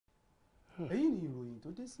èyí ni ìròyìn tó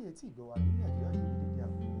dé sí etí ìgbọ́ wa ní Nàìjíríà yìí dédé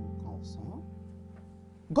àpò kan ọ̀sán.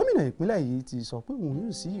 Gómìnà ìpínlẹ̀ yìí ti sọ pé òun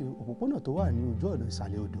yóò ṣí òpópónà tó wà ní ojú ọ̀nà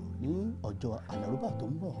ìsàlẹ̀ odò ní ọjọ́ àlárúbà tó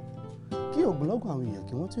ń bọ̀ kí ogunlọ́gọ̀ àwọn èèyàn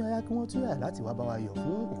kí wọ́n tún yáyà láti wá bá wa yọ̀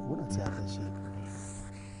fún òpópónà tí a fẹ́ ṣe.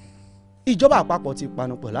 Ìjọba àpapọ̀ ti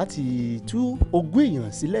panupọ̀ láti tú 20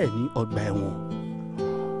 èèyàn sílẹ̀ ní ọgbà ẹ̀wọ̀n.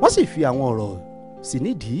 Wọ́n sì fi àwọn ọ̀rọ̀ sì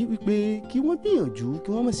nídìí wípé kí wọ́n gbìyànjú kí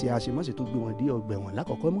wọ́n má ṣe àṣemáṣe tó gbé wọn dé ọgbà ẹ̀wọ̀n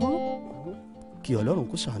lákọ̀ọ́kọ́ mọ́ kí Ọlọ́run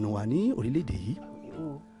kó ṣàánú wa ní orílẹ̀-èdè yìí.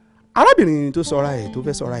 Arábìnrin tó sọra ẹ̀ tó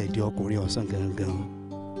fẹ́ sọra ẹ̀ di ọkùnrin ọ̀sán gangan.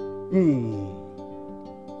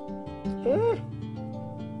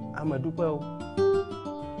 A máa dúpẹ́ o.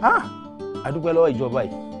 A dúpẹ́ lọ́wọ́ ìjọba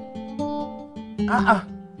yìí.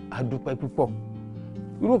 A dúpẹ́ púpọ̀.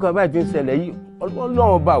 Irú kan báyìí ti ń ṣẹlẹ̀ yìí Ọlọ́run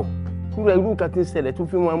ọba o. Kúrò irú kan ti ń ṣẹlẹ̀ tó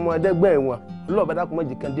fi wọn mọ ẹdẹ́gbẹ́ wọn. Ọlọ́run bá dákun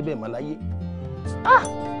mọ́jì kan débẹ̀ màláyé.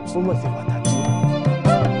 Ó mọ̀ sí pàtàkì.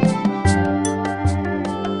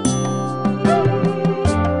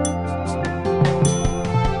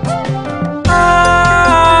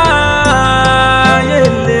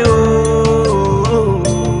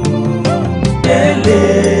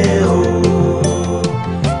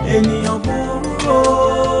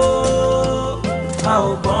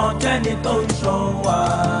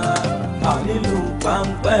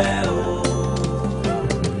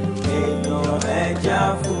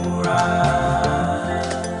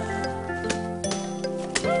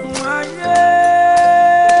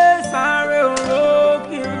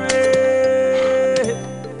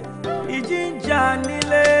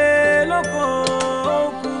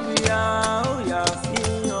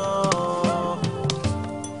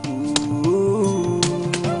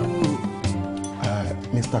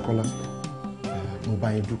 Mo bá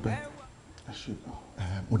yín dúpẹ́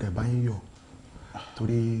mo dẹ̀ bá yín yọ̀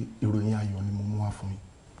torí ìròyìn ayọ̀ ni mo mú wá fún yín.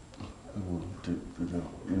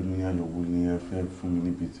 Ìròyìn ayọ̀ wo ni ẹ fẹ́ fún mi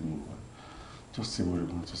níbi tí mo wà? Just say what you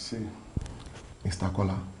want to say. Mr.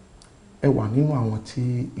 Kola, ẹ wà nínú àwọn tí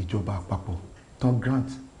ìjọba àpapọ̀ tán grant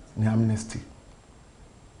ní amnesty.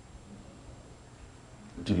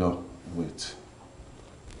 Dilo, wait.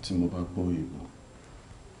 Tí mo bá gbọ́ ìbò.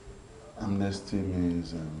 Amnesty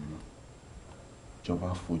means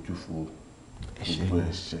ìjọba fojú fo gbogbo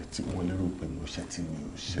ẹ̀ṣẹ̀ tí wọ́n lérò pé mo ṣẹ̀ tí mi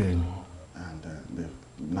ò ṣẹ̀. And they've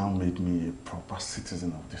now made me a proper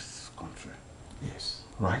citizen of this country. Yes.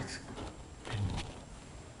 Right?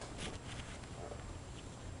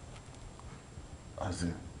 As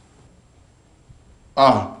in,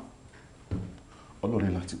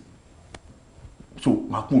 Ọlọ́run láti. So,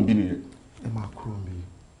 máa kún bí nìyẹn. Ẹ máa kúrò bí.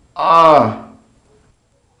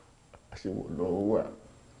 Àṣewò lọ́wọ́ wà.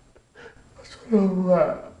 Àṣewò wà.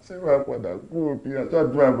 Ṣé wàá padà kúrò bí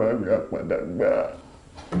àtúndúrà bàbá mi á padà gbà?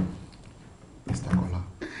 Mr. Kola,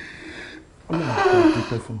 Ọlọ́run kò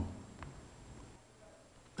dúpẹ́ fún mi.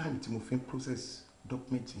 Táìmù tí mo fi ń process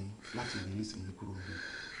document yìí láti release yín kúrò bí.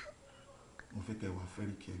 Mo fẹ́ kẹ́ wà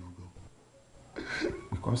very careful gan.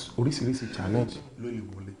 Because oríṣiríṣi challenge ló lè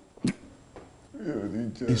wọlé.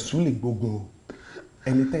 Èṣù lè gbógun o.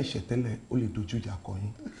 Ẹni tẹ́ ìṣẹ̀ tẹ́lẹ̀ ó lè dojú ìjà kọ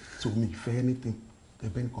yín. So mi fẹ́ anything.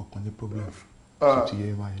 Ẹbẹ́ nìkan kan ní problem. So ti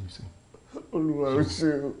yẹ máa yẹn sí. Olúwa ó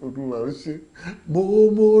ṣe, Olúwa ó ṣe. Mo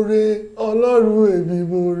mọ̀re Ọlọ́run èmi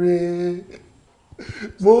mọ̀re.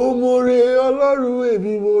 Mo mọ̀re Ọlọ́run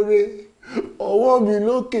èmi mọ̀re. Ọwọ́ mi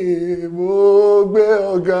lókè mo gbé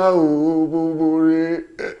ọ̀gá o mo mọ̀re.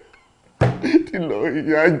 Dilo,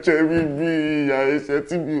 ìyà jẹ mí bí ìyà ẹ̀ṣẹ̀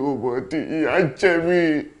tí mi ò mọ̀ dí, ìyà jẹ mí.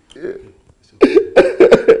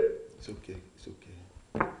 It's okay. It's okay.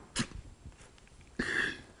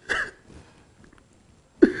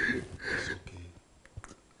 It's okay.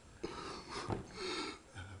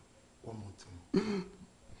 One more thing.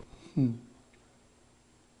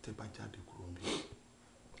 Tẹ́ bá jáde kúrò níbí.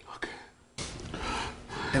 Okay.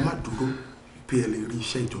 Ẹ má dúró bí ẹ lè rí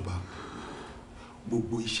iṣẹ́ ìjọba.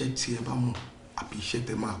 Gbogbo iṣẹ́ tí ẹ bá mọ̀ àbí iṣẹ́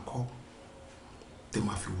tẹ́ máa kọ́ tẹ́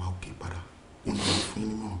máa fi wá òkè padà. Ó máa fún yín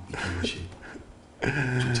nímọ̀ pé kí ló ṣe.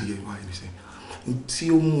 Tó ti yẹ wá ẹni sẹ́yìn. Tí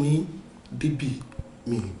ó mú yín débì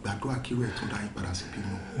mi gbàdúrà kí rẹ̀ tún dá yín padà sí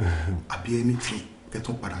bímọ. Àbí anything kẹ́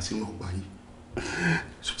tún padà sínú ọgbà yìí.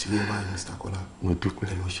 Tó ti yẹ wá Mr. Kola. Mo dúpẹ́.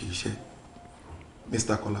 Ẹ lọ ṣe iṣẹ́.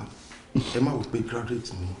 Mr. Kola, ẹ má wò pé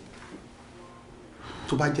graduate ni.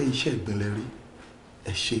 Tó bá jẹ́ iṣẹ́ ìgbìnlẹ̀ rí,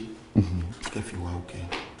 ẹ ṣe. Kẹ́ fi wá òkè.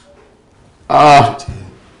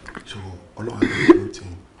 So Ọlọ́run á lè lò tí.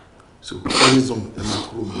 So tourism ẹ máa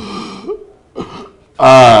kúrò mi.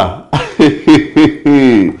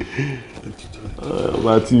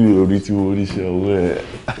 Ọba tí mi ò rí tí mo rí ṣe ọwọ́ ẹ̀.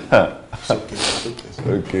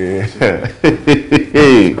 Okay.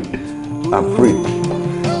 I'm free.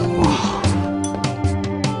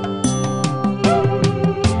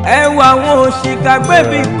 ẹ wà wọn òṣìkà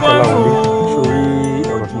gbẹ̀bí kọ́rùn. sórí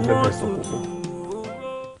ọ̀rọ̀ tí mo fẹ́ bẹ̀ sọ kókó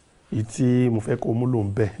èyí tí mo fẹ́ kó mú lò ń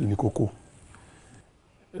bẹ̀ ní kókó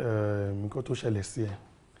nǹkan tó ṣẹlẹ̀ sí ẹ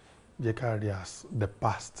jẹ́ ká rí as the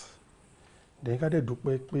past dẹ̀yìn ká dẹ̀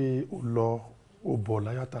dúpẹ́ pé ó lọ ó bọ̀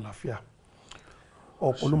láyọ̀ àtàlàfíà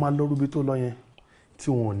ọ̀pọ̀ ló máa lọ́rú bí tó lọ yẹn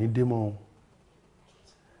tí wọn ò ní dé mọ́ o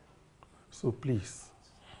so please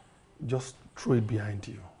just throw it behind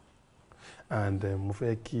you and mo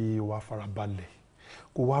fẹ́ kí wàá farabalẹ̀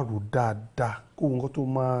kó wá rò dáadáa kó nǹkan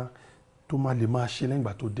tó máa lè máa ṣe lẹ́yìn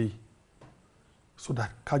ìgbà tó dé so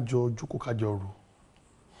that kájọ jókòó kájọ rò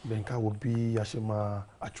then ká wo bí a ṣe máa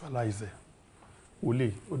actualize ẹ̀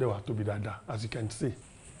wọlé ó dẹ̀ wá tóbi dáadáa as you can see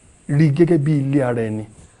rí gẹ́gẹ́ bí ilé ara ẹni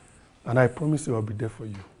and I promise you I will be there for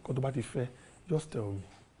you kó tó bá ti fẹ́ just tell me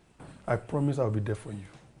I promise I will be there for you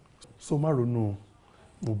so má ronú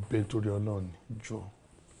mo bẹ̀ nítorí Ọlọ́run jọ.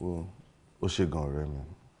 ó ṣe gan ọ̀rẹ́ mi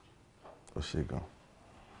ó ṣe gan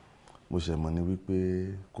mo ṣe mọ̀ ní wípé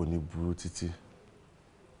kò ní burú títí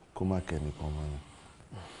kó má kẹ́ nìkan mọ́ ni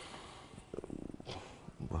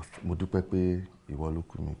mo dúpẹ́ pé ìwọ ló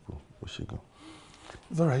kù mí kù ó ṣe gan.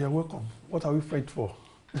 Zara, you're welcome. What are we fighting for?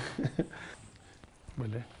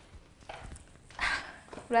 Bẹ̀lẹ̀.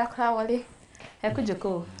 Rákà wọlé. Ẹ kú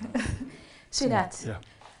jókòó. See that? Yeah.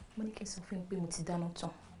 Mo ní kí n sọ fún yín pé mo ti dáná tán.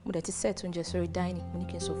 Mo dẹ̀ ti set oúnjẹ sórí dining. Mo ní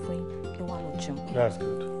kí n sọ fún yín kí n wá lọ jẹun. That's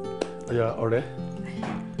good. Ọ̀yà ọ̀rẹ́.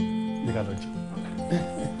 Ní ká lọ jẹun.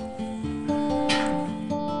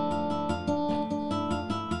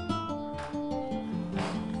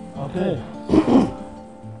 Okay.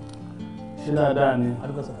 Ṣé dáadáa ni?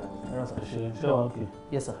 Ṣé wà okay?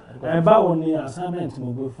 Yes sir. Báwo ni assignment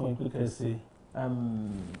mo gbé fún ipé kẹsì?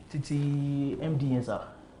 Títí MD yẹn sir.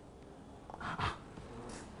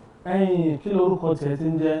 Kí lorúkọ tiẹ̀ tí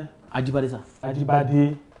ń jẹ́? Ajibade sir.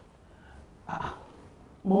 Ajibade.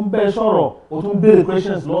 Mo ń bẹ sọ̀rọ̀, o tún béèrè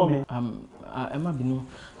questions lọ́wọ́ mi. Ẹ má bínú.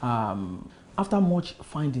 After much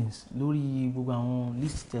findings lórí gbogbo àwọn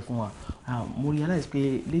list tẹ́ fún wa, mo realize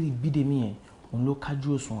pé Lady Bídèmí yẹn òun ló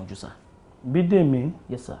kájú òṣùwọ̀n jù sir. Bídèmí?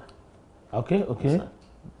 Yes sir. Okay. Yes,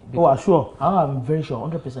 Oh, are sure? I'm very sure,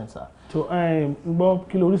 100% sir. So, gbọ́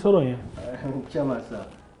kí lórí sọ̀rọ̀ yẹn? Chairman sir,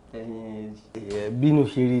 bínú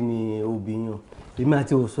ṣe rí ni obìnrin èmi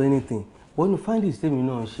àti ò sọ anything wọ́n ní findings tèmi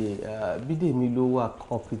náà ṣe Bídèmí ló wà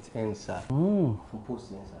competent sir fún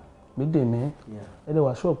post yẹn sir. Bídèmí? Ẹ lè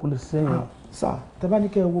wà ṣọ́ọ̀pù lè sẹ́yìn. Sir, tẹ́ bá ní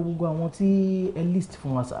kẹ́ wo gbogbo àwọn tí ẹ list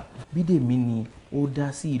fún wa sir, Bídèmí ni ó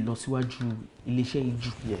dá sí ìlọsíwájú iléeṣẹ́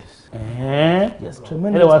ìjù. Yes. Ẹ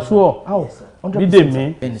lè wà ṣọ́ọ̀.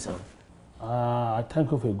 Bídèmí? Bẹ́ẹ̀ni sir. I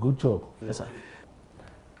thank you for a good job. Yes sir.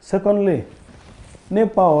 Secondly,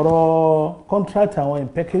 nípa ọ̀rọ̀ contract àwọn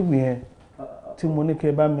impeccable yẹn tí mo ní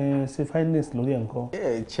kẹ́ bá mi ṣe findings lórí ẹ̀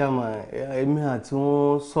ńkọ́. Chairman, èmi àti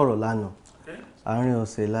wọn sọ̀rọ̀ lánàá àárín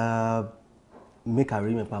ọ̀sẹ̀ la make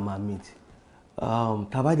arrangement pa máa meet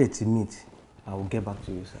tabade ti meet I will get back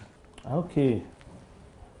to you sir. Okay.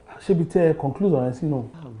 Ṣébi tẹ́ conclude ọ̀rẹ́ sínú.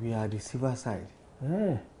 We are the silver side.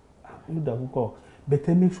 Yóò dà púpọ̀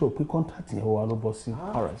better make sure pé contract yẹn wà ló bọ́ sí.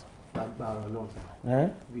 All right. Lágbára Ọlọ́run sir.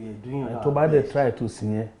 We are doing our best. Tó bá dẹ̀ try to sí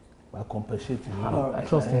yẹn by compensate you. I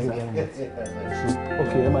trust you very much.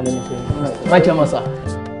 Okay, ẹ máa lẹ́nu ṣe. My chairman sir.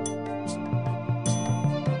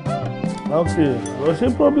 Okay, kò sí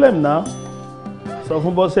problem now. Sọ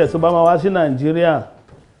fún bọ́sẹ̀ tó bá máa wá sí Nàìjíríà.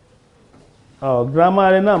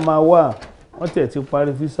 Grammar rẹ̀ náà máa wà. Wọ́n tiẹ̀ ti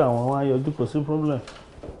parí visa wọn wá yọjú kò sí problem.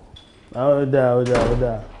 Ó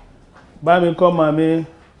dáa. Bá mi kọ́ màmí.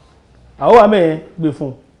 Àwọn àmì yẹn gbé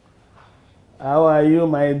fún. How are you,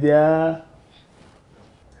 my dear?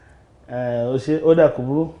 Ó dà kò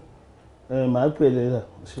burú. Màá pè é lẹ́yìn.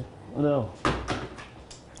 Ó dà o.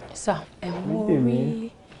 Sir,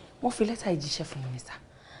 wọ́n fi lẹ́tà ìjíṣẹ́ fún mi sir.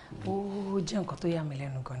 Ó jẹ́ nǹkan tó yà mí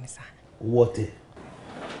lẹ́nu gan ni sir.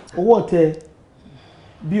 Owó ọ̀tẹ̀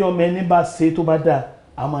bí ọmọ ẹni bá ṣe tó bá dáa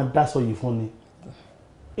a máa dá sọ yìí fún ni.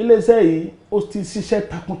 Iléeṣẹ́ yìí ó ti ṣiṣẹ́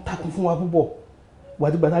takuntakun fún wa púpọ̀.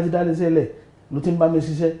 Gbàtígbàtà ti dá iléeṣẹ́ lẹ̀ ló ti ń bá mi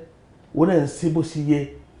ṣiṣẹ́. Wọ́n náà ń ṣe bó ṣe yẹ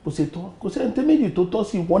bó ṣe tọ́ kò sẹ́ni tẹ́ méjì tó tọ́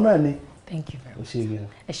sí ìwọ náà ni. Thank you very much.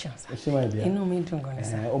 Ẹ ṣeun sir. Ẹ ṣe máa dìá. Inú mi dùn gan ni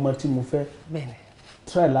sir. Ọmọ tí mo fẹ́. Bẹ́ẹ̀ni.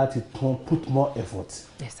 Try láti put more effort.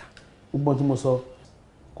 Yes sir. Gbogbo tí mo sọ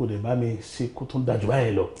kò lè bá mi ṣe kó tún dájú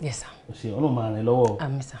báyìí lọ. Yes sir. Ó ṣe Ọlọ́run máa rìn lọ́wọ́.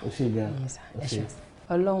 Àmín sir. Ó ṣe gan. Àmín sir. Ẹ ṣeun.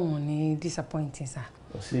 Ọlọ́run ní disappointing sir.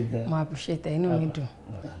 Ó ṣe gan. Mo appreciate inú mi dùn.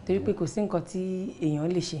 Torí pé kò sí nǹkan tí èèyàn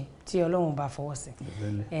lè ṣe tí Ọlọ́run bá fọwọ́ sí.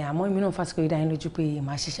 Àmọ́ èmi náà fásitì kò dá yín lójú pé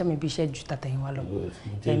màá ṣiṣẹ́ mi bí iṣẹ́ ju tàtẹ̀yìn wa lọ.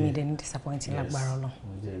 Ẹ̀mí dẹ̀ ní disappointing lágbára Ọlọ́run.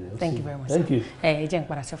 Thank you very much. Thank you. Ẹ jẹ́ n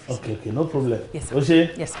padà sí ọ́fíìsì. Okay, no problem. Yes sir. Ó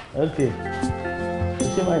ṣe? Yes sir. Okay. Ó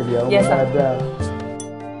ṣe máa ìdí àwọn Yes, sir. dáadáa.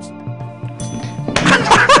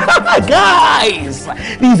 Guys,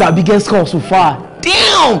 this is our biggest call so far.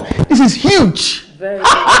 Damn, this is huge.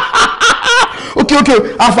 Okay,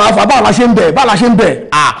 afa báwo la ṣe ń bẹ̀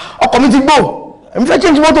ọkọ mi ti gbó èmi fẹ́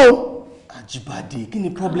change mọ́tò. Àjíbádé kí ni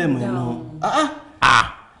problem ẹ̀ náà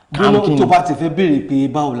gbóná tó bá ti fẹ́ béèrè pé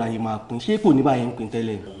báwo la yìí máa pín ṣé kò ní báyìí ń pín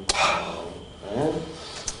tẹ́lẹ̀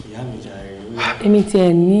ìyá mi jà rẹ̀. Èmi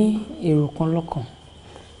tiẹ̀ ní èrò kan lọ́kàn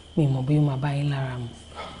mi mọ̀ bí ó máa bá yín lára mu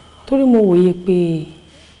torí mo wòye pé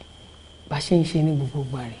bá ṣe ń ṣe ní gbogbo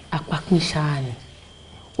ìgbà rẹ̀ apápín ṣáá ni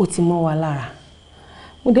ó ti mọ́ wa lára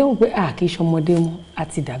mo dẹ́wọ̀ pé kì í ṣọmọdé mọ́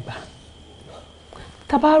àti dàgbà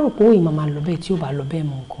tá bá rò pé òyìn màmá lọ bẹ́ẹ̀ tí ó bá lọ bẹ́ẹ̀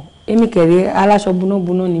mọ̀ nǹkan èmi kẹ̀rẹ́ aláṣọ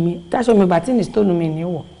bunábuná ni mí táṣọ mi bá tí ní stone mi ní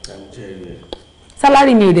wọ̀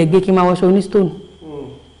sálárì mi ò dẹ̀ gbé kí n máa wọṣọ ní stone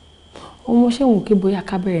ọmọ ṣé wò kí bóyá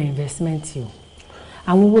ká bẹ̀rẹ̀ investment o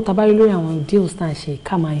àwọn owó tá bá rí lórí àwọn deals tá à ń ṣe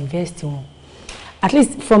ká máa invest wọn at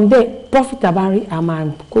least from there profit tá bá rí a máa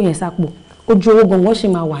kó yẹn sápò ojú owó gbọ̀ngàn ṣe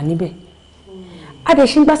máa wà níbẹ̀ a dẹ̀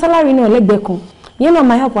ṣe ń gba sálárì náà lẹ́gbẹ̀ẹ́ kan ìyẹn náà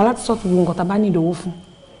máa help wa láti sọ́ọ̀tù gbogbo nǹkan tá bá ní ìdòwò fún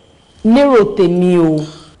lérò tèmi o.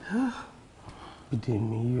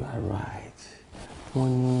 Bídèmí, you are right. Wọ́n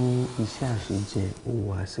ní iṣẹ́ àṣejẹ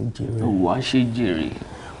owó àṣejèrè. Owó àṣejèrè.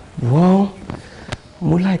 Well,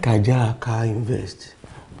 mo like ajá ká invest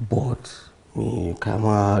but mi ká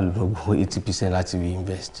máa lọ́gbọ̀n 80% láti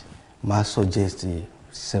reinvest. Máa suggest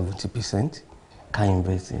 70% ká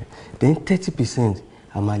invest then 30%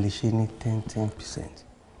 a máa lè ṣe ní 10%.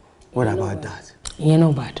 What about that? Ìyẹn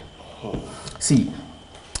not bad. See,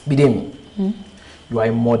 Bídèmí, you are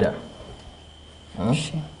a mother.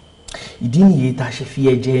 Ìdí nìyẹn tá a ṣe fi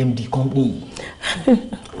ẹ jẹ MD company.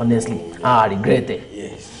 Honestly, I regret it.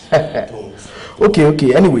 Yes.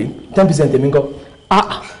 Okay. Anyway, 10% èmi ńkọ́.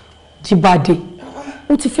 Jíbádé,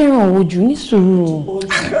 ó ti fẹ́ràn owó jù ní sùúrù.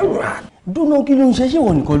 Dúnà kí ló ń ṣe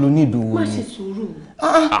wọ́n nìkan ló ní ìdòwò. Má ṣe sùúrù.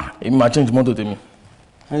 Èmi máa change mọ́tò tèmi.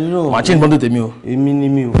 Máa change mọ́tò tèmi o. Èmi ni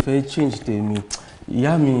mi ò fẹ́ change tèmi.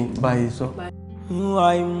 Ìyá mi báyìí sọ.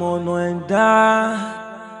 Àìmọ̀nà ẹ̀dá.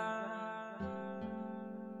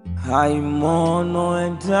 Àìmọ̀nà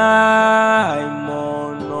ẹ̀dá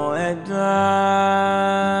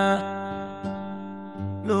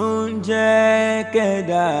ló ń jẹ́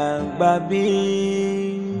kẹ́dà gbàbí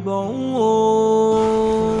gbọ̀n o.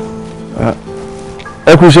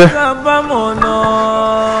 Ẹ kú iṣẹ́. Kábàámọ̀nà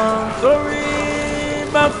torí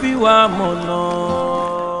bá fi wá mọ̀nà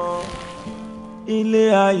ilé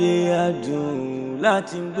ayé adùn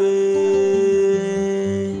láti gbé.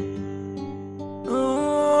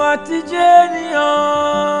 Àtijọ́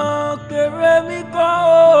ènìyàn kéré mi kọ́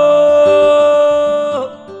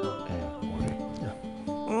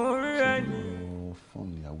orí ẹni.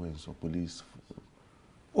 Fọ́ọ̀mù ìyàwó ẹ̀ sọ police.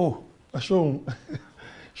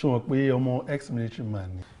 ṣé wọ́n pé ọmọ ex-military man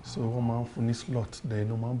ni so wọ́n máa ń fún ní slot then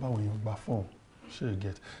wọ́n máa ń bá àwọn èèyàn gba fọ́ọ̀mù ṣé you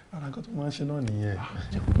get ara nǹkan tó máa ń ṣe náà nìyẹn.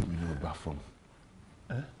 Jẹ́ kó mi lọ gba fọ́ọ̀mù.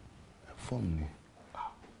 Fọ́ọ̀mù ni.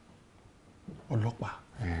 Ọlọ́pàá.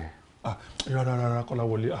 Rárá kọ́lá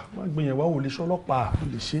wọlé má gbé yẹn wá wọlé ṣọlọ́pàá. Ó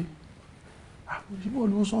lè ṣe ìbọn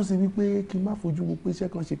ló sọ sí wípé kí n má fojú wo pé iṣẹ́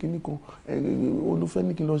kan ṣe kinní kan olùfẹ́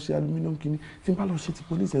ní kí n lọ ṣe aluminium kinní tí n bá lọ ṣe ti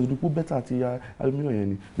police ẹ̀rọ pé bẹ́tà àti aluminium yẹn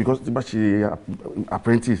ni because tí n bá ṣe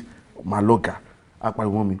apprentice máa lọ́gà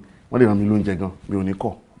apariwo mi wọ́n lè ràn mí lóúnjẹ gan mi ò ní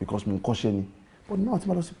kọ́ because mo ń kọ́ṣẹ́ ni but now tí n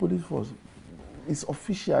bá lọ sí police force it's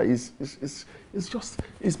official it's just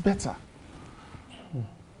it's better.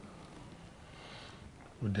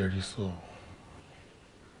 Ó dẹ̀rí sọ.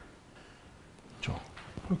 Jọ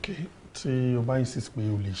ok tí o bá insist pé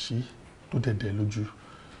o lè ṣí tó dẹ̀dẹ̀ lójú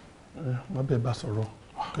má bẹ́ẹ̀ bá sọ̀rọ̀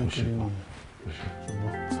kékeré nìyẹn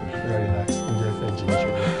ṣùgbọ́n very nice oúnjẹ fẹ́ jí ní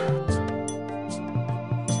ṣùgbọ́n.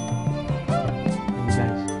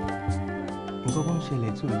 Guys, nǹkan kan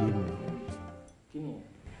ṣẹlẹ̀ tí ò yé mi.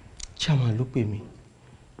 Chairman ló pè mí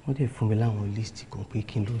wọ́n dẹ̀ fún mi láwọn list kan pé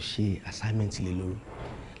kí n lọ ṣe assignment lé lórí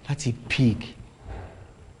láti pick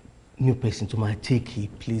new person to my take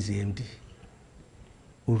place MD.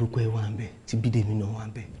 Orúkọ ẹ wà ńbẹ̀ tí Bídèmí náà wà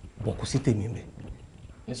ńbẹ̀ bọ̀ kò sí tèmi ńbẹ̀.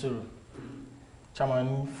 Nísòro,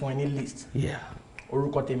 chairman fún ẹ ní list. Yeah.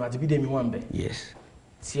 Orúkọ tèmi àti Bídèmí wà ńbẹ̀. Yes.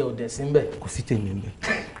 Tí ẹ ò dẹ̀ sí ńbẹ̀. Kò sí tèmi ńbẹ̀.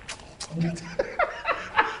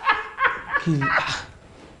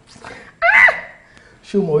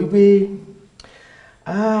 Ṣé o mọ̀ wípé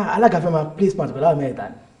alága fẹ́ máa place part pẹ̀lú àwọn mẹ́ta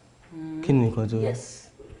ni? Kí ni nǹkan tó? Yes.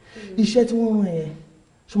 Iṣẹ́ tí wọ́n rán ẹ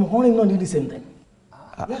ṣe mọ̀ kọ́rin náà ní the same thing.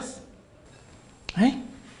 Yes.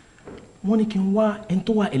 Wọ́n ní kí n wá ẹni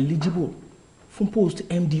tó wà eligible fún post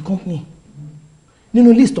MD company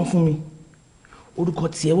nínú list tán fún mi orúkọ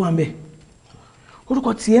tiẹ̀ wà ńbẹ̀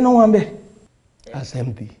orúkọ tiẹ̀ náà wà ńbẹ̀. As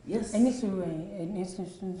MD. Yes. Ẹni sùúrù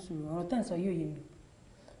ọ̀rọ̀ tẹ́ ń sọ yóò yé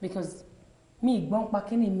mi because mi ìgbọ́n pa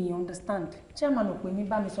kí ni mi understand chairman ò pè mí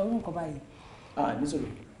bá mi sọ orú nǹkan báyìí. Nísòro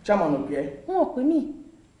chairman ò pè ẹ́. Wọn ò pè mí.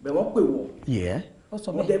 Bẹ̀ wọ́n pè wọ́. Ó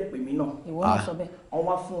sọ bẹ́ẹ̀. Wọ́n dẹ̀ pè mí náà. Ìwọ náà sọ bẹ́ẹ̀. Wọ́n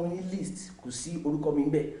wá fún un ní list kò sí orúkọ mi ń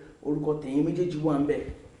bẹ̀ orúkọ tẹ̀yìn méjèèjì wà ń bẹ̀.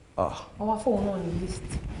 Wọ́n wá fóun náà ní list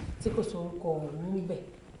tí kò sọ orúkọ òun ń bẹ̀.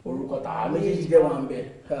 Orúkọ tàwa méjèèjì dẹ̀ wà ń bẹ̀.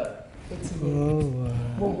 Ó ti yẹ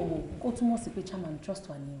gbogbo kó túmọ̀ sí pé chairman trust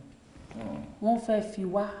wa ni o wọ́n fẹ́ fi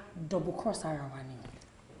wá double cross ara wa ni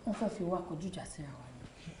wọ́n fẹ́ fi wá kojú ìjà síra wa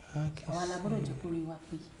ni àwa la gbọ́dọ̀ jẹ́ kó rí wa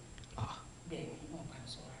pé bẹ́ẹ̀ ni wọ́n bá ń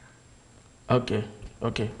sọ ara.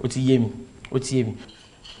 ok ó ti yé mi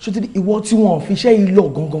ṣé ti ìwọ tí wọn fi iṣẹ́ yìí lọ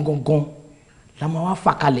gangan la máa wá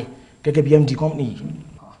fà kalẹ̀ gẹ́gẹ́ bí MD company yìí.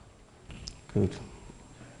 Good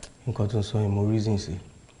nǹkan tó ń sọ yẹn mo reason sí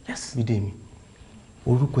Bídèmí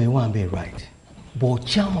orúkọ ẹ wà ń bẹ right but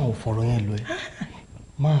chairman ò fọ̀rọ̀ yẹn lọ ẹ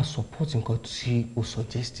máa support nǹkan tí o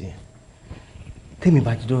suggest yẹn tèmi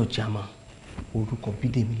bá ti dọ̀rọ̀ chairman orúkọ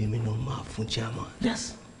Bídèmí lèmi náà máa fún chairman.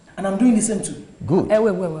 Yes and I'm doing the same too. Good. ẹ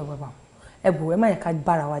wò ẹ má yẹ ká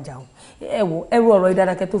bára wa jà o ẹrù ọ̀rọ̀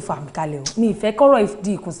ìdádákẹ́ tó fà mí kalẹ̀ o mi ìfẹ́ kọ́rọ̀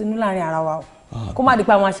ìdí ìkùnsínú láàrin ara wa o kó má di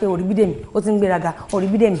pa àwọn aṣẹ orí Bídèmí ó ti ń gbéraga orí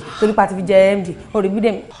Bídèmí torí pa ti fi jẹ MD orí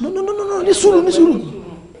Bídèmí. no ní sùúrù.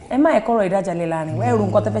 ẹ má yẹ kọ́rọ̀ ìdájàlẹ̀ láàrin wa ẹrù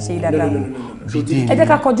nǹkan tẹ́ fẹ́ ṣe yìí dáadáa ẹ jẹ́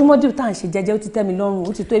ká kọjú mọ́jú tá à ń ṣe jẹ́jẹ́ ó ti tẹ́ mi lọ́rùn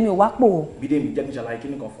ó ti tó èmi ò wá pò o. Bídèmí jẹ́ kí n ṣàlàyé kí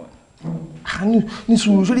nìkan fún ẹ. ní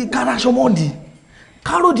sùúrù sórí kára aṣọ mọ́ọ̀dì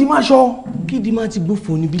káròdì máa ṣọ. kídi máa ti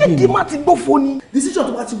gbófo ni Bídèmí. kídi máa ti gbófo ni. decision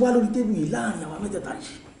tó bá ti wá lórí tébù yìí láàrin àwa mẹ́tẹ̀ẹ̀ta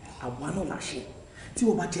yìí àwa náà la ṣe tí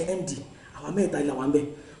wọ́n bá jẹ MD àwa mẹ́ta ilẹ̀ wa ń bẹ̀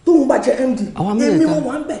tóun bá jẹ MD èmi wọn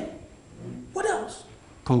wà ń bẹ̀ what else.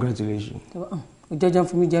 Congratulations. Ìjọjọ́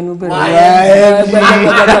fún mi jẹ́ inú bẹ̀rẹ̀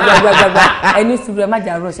gbẹgbẹgbẹgbẹgbẹgbẹ ẹni sùúrù ẹ má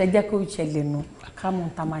jà rọṣẹ jẹ́ kó ṣẹlẹ̀ nù ká mọ̀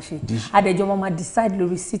tá máa ṣe adẹjọ́ máa decide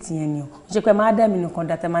lórí seat yẹn ni o ṣe pé máa dá mi nìkan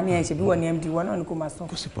dàtẹ́ máa ní ẹ̀ ṣe bí wọ́n ní MD wọn náà ni kò máa sọ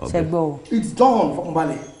ṣẹgbọ́ o. It's done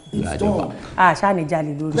fọkànbalẹ̀ it's done. ṣáà ní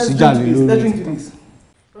jalè lórí. kò sí jalè lórí.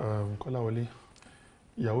 Kọ́láwọlé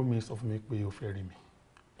ìyàwó mi sọ fún mi pé o fẹ́ rí mi.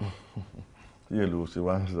 yíyẹ ló ṣe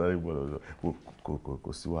wá ń sáré gbọ́dọ̀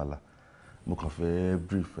kò sí wàhálà mo kàn fẹ́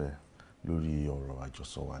brief ẹ lórí ọ̀rọ̀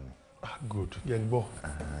àjọsọ wa ni. Good yẹ ń gbọ́.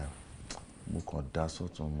 mo kàn dá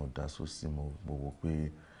sọ́tún mo dá sósì mo wò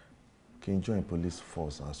pé kí n join police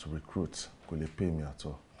force as recruit kò lè pay me at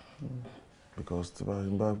all because tí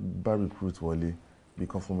bá recruit wọlé bí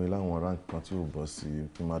kan fún mi láwọn rank kan tí ò bọ́ sí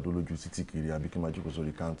kí n máa dó lójú títì kiri àbí kí n máa jókòó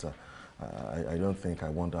sórí counter I don't think I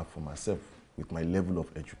want that for myself with my level of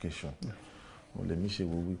education. mo lè mí ṣe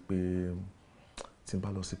wo wípé tí n bá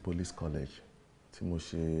lọ sí police college tí mo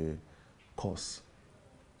ṣe course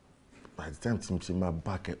by the time tí mo ṣe máa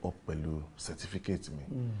back it up pẹ̀lú certificate mi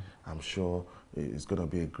I'm sure it's gonna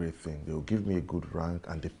be a great thing they will give me a good rank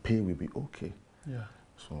and the pay will be okay.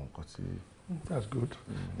 So nǹkan tí. That's good.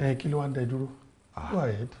 Kí ló wá ń dẹ dúró? Go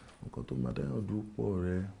ahead. nǹkan tó máa dáyọ̀ dúró pọ̀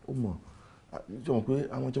rẹ ó mọ̀ jọ mọ̀ pé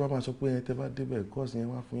àwọn ìjọba máa sọ pé tẹ́ bá débẹ̀ course yẹn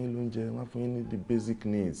wá fún yín lóúnjẹ wá fún yín ní the basic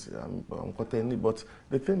needs nǹkan tẹ́ ní but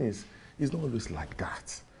the thing is it's not always like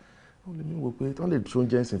that. wọ́n lè mí wò pé wọ́n lè tún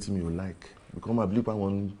jẹ́ ẹ̀sìn tí mi ò like because my believe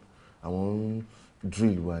àwọn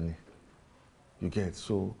drill wa ni you get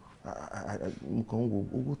so mo kàn ń wo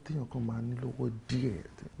owó téèyàn kan máa ní lọ́wọ́ díẹ̀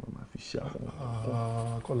téèyàn máa fi ṣe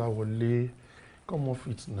àwọn. Kọ́láwọlé come off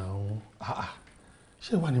it now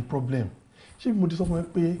ṣé wà ní problem ṣé mo ti sọ fún ẹ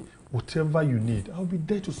pé whatever you need I will be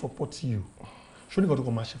there to support you ṣó ní nǹkan tó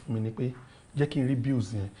kàn máa ṣe fún mi ni pé jẹ́ kí n rí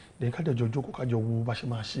bills yẹn then ká jọ jókòó ká jọ wo bá ṣe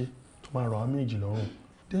máa ṣe tó máa rọ̀ á méjì lọ́rùn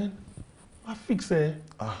then máa fix ẹ.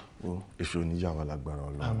 èso oníyàwó alágbára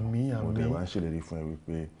Ọlọ́run àmín mo dẹ̀ wá ń ṣèlérí fún ẹ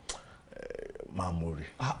wípé máa mọ̀ rè.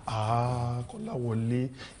 Kọ́láwọlé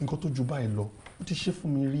nǹkan tó ju báyìí lọ ó ti ṣe fún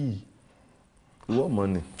mi rí. ìwọ mọ̀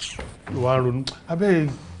ni. ìwà ronú abẹ́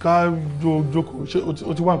ká jókòó ṣé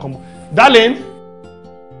o ti wá nǹkan mọ́ darling.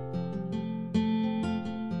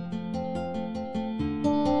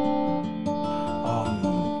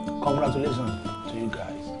 Congratulations to you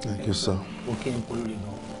guys. Thank you sir. Okay, n polórí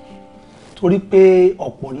gan. Torí pé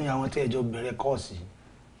ọ̀pọ̀ ní àwọn tí ẹjọ́ bẹ̀rẹ̀ kọ́ọ̀sì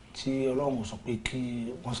tí Ọlọ́run sọ pé kí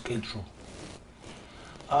wọ́n scale through.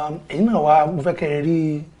 Èyí náà wá mo fẹ́ kẹ́ ẹ rí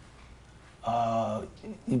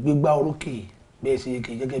ìgbégbá orókè bẹ́ẹ̀ sì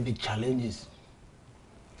yege gẹ́gẹ́ bí challenges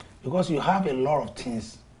because you have a lot of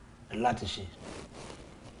things láti ṣe.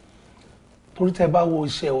 Torí tẹ́ bá wo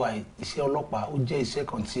iṣẹ́ wa iṣẹ́ ọlọ́pàá ó jẹ́ iṣẹ́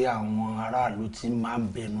kan tí àwọn aráàlú ti máa ń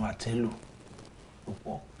bẹnu àtẹ́lù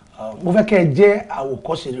púpọ̀. Mo fẹ́ kẹ́ ẹ jẹ́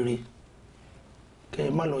àwòkọ́ṣe rere kẹ́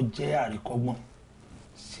ẹ má lọ jẹ́ àríkọ́gbọ́n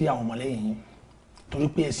sí àwọn ọmọlẹ́yìn yín torí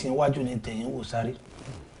pé ẹ̀sìn iwájú ni tẹ̀yìn wò sáré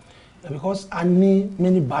because I ní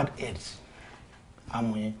many bad heads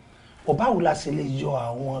àmọ́ yẹn báwo la ṣe lè yọ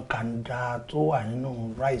àwọn kàńdà tó wà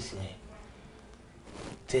nínú ráìsì yẹn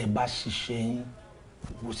tí ẹ bá ṣiṣẹ́ yín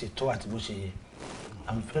bó ṣe tó àti bó ṣe yẹ?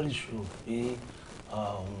 I'm very sure pé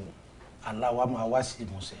aláwa máa wá sí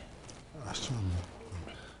ìmúṣẹ.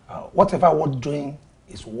 Whatever worth doing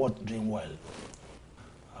is worth doing well.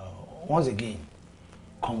 Once again,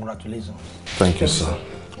 congratulations. Thank you, sir.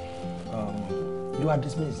 You are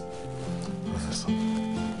dismissed. Yes, sir.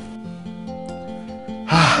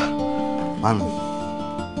 Mami,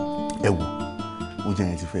 ẹ wò, oúnjẹ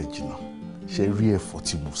yẹn ti fẹ́ jìnnà. Ṣé rí ẹ̀fọ́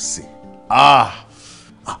tí mo sè?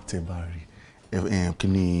 Tẹ́ bá rí kí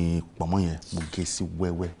ni pọ̀mọ́ yẹn mo gé sí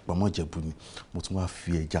wẹ́wẹ́, pọ̀mọ́ Ìjẹ̀bú ni. Mo tún wá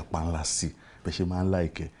fi ẹja panla sí, bẹ́ẹ̀ ṣe máa ń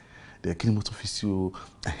láìkẹ́. Dẹ̀ kí ni mo tún fi sí o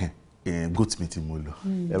goat meat mo lò.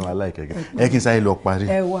 Ẹ máa láìkẹ́ gẹ́. Ẹ kí n sáré lọ parí.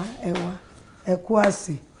 Ẹ wá, ẹ kú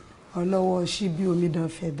àsè. Ọlọ́wọ́ ṣíbí omidan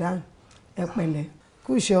fẹ̀dán. Ẹ pẹ̀lẹ́.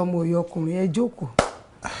 Kú ṣe ọmọ òye ọkùnrin, ẹ jókòó.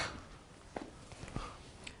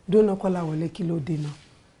 Dóná Kọ́lá wọlé kí ló dé náà?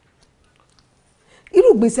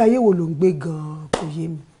 Irú ìgbésí ayé wo ló ń gbé gan-an kò yé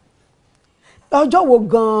mi. Ọjọ́ wo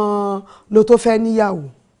gan-an ló tó fẹ́ níyàwó?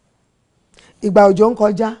 Ìgbà òjò ń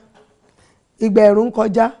kọjá, ìgbà ẹ̀rùn ń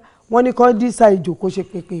kọjá, wọ́n ní kán dísà ìjò kó ṣe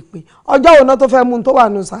pépépé. Ọjọ́ wo náà tó fẹ́ mú un tó wà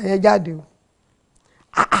nù sàyẹn jáde o?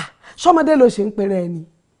 Ṣọ́mọdé ló ṣe ń pèrè ẹni.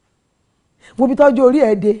 Wo bí tọ́jú orí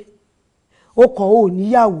ẹ̀ dé, ó kàn ó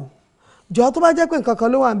níyàwó. Jọ̀ọ́ tó bá jẹ́ pé nǹkan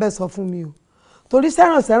kan ló wà ń bẹ̀ sọ fún mi o. Torí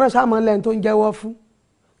sẹ́ràn ṣáàmọ́ lẹ́nu tó ń jẹ́wọ́ fún.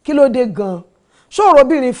 Kí ló dé gan-an? Ṣòro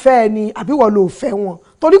obìnrin fẹ́ ẹ ni àbí wọ́n ló fẹ́ wọn?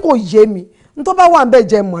 Torí kò yé mi. N tó bá wà ń bẹ̀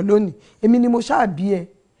jẹ mọ̀ lónìí. Èmi ni mo ṣáàbí ẹ.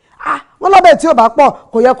 Wọ́n lọ́bẹ̀ tí ò bá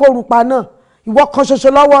pọ̀ kò yẹ kó rupa náà. Ìwọ kan ṣoṣo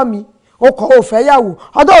lọ́wọ́ mi. O kàn ó fẹ́ yàwó.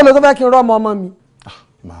 Ọjọ́ wo ló tó fẹ́ kí n rọ́ ọmọ mi?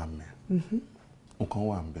 Màámi, nǹkan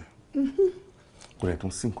wà ń bẹ̀. Kò rẹ̀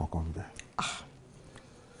tún sí nǹkan kan ń bẹ̀.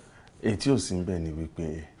 Èyí tí ò sí ń bẹ̀ ni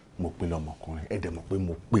wípé mo pé lọ́mọkùnrin. Ẹ dẹ̀ mọ̀ pé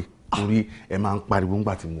mo pé. Torí ẹ máa ń pariwo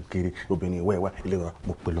ńgbà tí mo kéré obìnrin ìwẹ́ ilé wa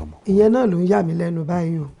mo pé lọ́mọ. Ìyẹn náà ló ń yà mí lẹ́nu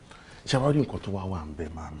báyìí o. Ṣé wàá rí nǹkan tó wà ń bẹ̀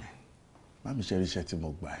Màámi ṣe rí iṣẹ́ tí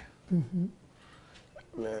mo gbà ẹ́.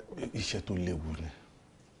 Iṣẹ́ tó léwu ni.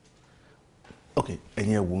 Ok,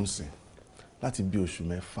 ẹ̀yin ẹ̀ wò ń sìn. Láti bí oṣù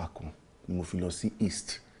mẹ́fà kan ni mo fi lọ sí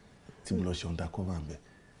East tí mo lọ ṣe undercover ń bẹ̀.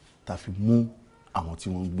 Ta fi mú àwọn tí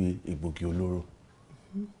wọ́n ń gbé egbògi olóró.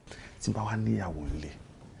 Tí bá wá níyàwó nílé,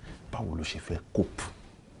 báwo ló ṣe fẹ́ cope?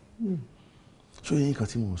 Ṣó yẹ nǹkan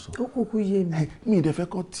tí mo sọ? Ó kúkú yé mi. Mi ì dẹ̀ fẹ́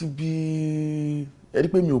kọ́ ti bí ẹ rí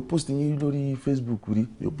pé mi ò post yín lórí Facebook rí,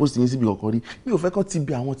 mi ò post yín síbi kankan rí, mi ò fẹ́ kọ́ ti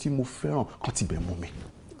bí àwọn tí mo fẹ́ràn kọ́ ti bẹ̀ mú mi.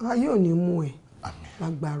 Ayé ò ní mú ẹ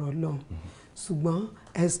lágbára Ọlọ́run, ṣùgbọ́n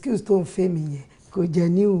excuse tó ń fẹ́ mi yẹn kò jẹ́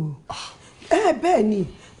ní o. Bẹ́ẹ̀ ni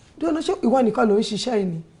dúró ṣé ìwọ nìkan ló ń ṣiṣẹ́ yìí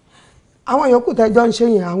ni? Àwọn yòókù tẹ́jọ́ ń ṣe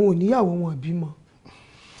yẹn àwọn ò níyàwó wọn bímọ.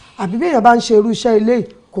 Àbí bí èèyàn bá ń ṣe irú iṣẹ́ ilé yìí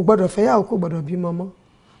kò gbọ́dọ̀ fẹ́yàwó kò gbọ́dọ̀ bímọ mọ́.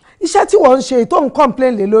 Iṣẹ́ tí wọ́n ń ṣe tó ń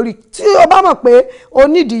complain lé lórí tí o bá mọ̀ pé o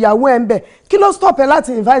need ìyàwó ẹ̀ ń bẹ̀ kí ló stop ẹ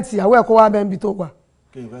láti invite ìyàwó ẹ̀ kó wá bẹ́ẹ̀ níbi tó wà.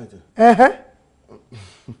 Kí invite ẹ?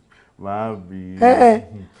 Máa bí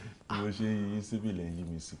mo ṣe yí síbi lẹ́yìn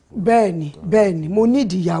mi sí. Bẹ́ẹ̀ ni mo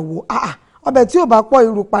need ìyàwó. Ọbẹ̀ tí ò bá pọ̀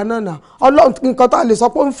irúpa náà nà Ọlọ́run nǹkan tó a lè sọ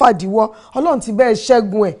pé ó ń fàdíwọ́ Ọlọ́run ti bẹ́ẹ̀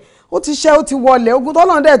ṣẹ́gun ẹ̀ ó ti ṣẹ́ ó ti wọlé ogun tó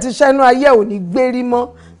Ọlọ́run dẹ̀ ti ṣẹ́ inú ayé ò ní gbérí mọ́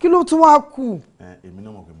kí ló tún wá kù. Èmi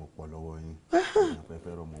náà mọ̀ pé mo pọ̀ lọ́wọ́ yín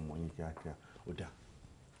fẹ́fẹ́ rọ ọmọ yín kíákíá ó dà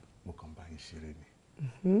mo kàn bá yín ṣeré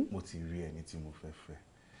ni mo ti rí ẹni tí mo fẹ́ fẹ́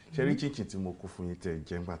ṣe rí chinchin tí mo kó fún yín tẹ́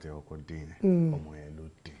jẹ́ ńgbà tẹ́ ọkọ̀ dé yẹn ọmọ yẹn ló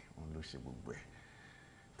dé òun ló ṣe gbogbo ẹ̀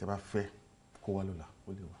tẹ́ bá fẹ́ kó wá lọ́la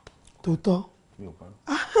ó lè wá. Tòótọ́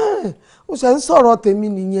ó ṣe ń sọ̀rọ̀ tèmi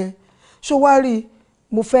nìyẹn ṣó wá rí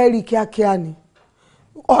mo fẹ́ rí kíákíá ni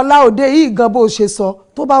ọ̀la òde yìí gan bó ṣe sọ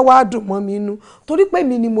tó bá wá dùn mọ́ mi inú torí pé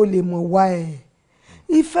mi ni mo lè mọ̀ wá ẹ̀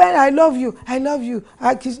ìfẹ́ I love you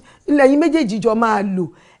ilẹ̀ yín méjèèjì jọ máa lò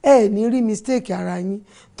ẹ ní rí mistake ara yín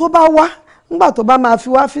tó bá wá nígbà tó bá máa fi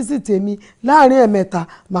wá físìtì mi láàrin ẹ̀mẹ́ta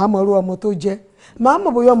màá mọ̀ irú ọmọ tó jẹ́ màá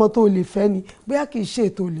mọ̀ bóyá ọmọ tó lè fẹ́ ni bóyá kì í ṣe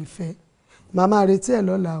ètò lè fẹ́ màá máa retí ẹ̀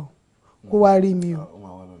lọ́la o kó wá rí mi o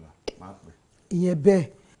ìyẹn bẹ́ẹ̀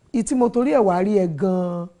ìtí mo torí ẹ̀ wá rí ẹ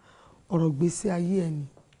gan-an ọ̀rọ̀ gbèsè ayé ẹ̀ ni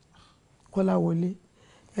Kọ́láwọlé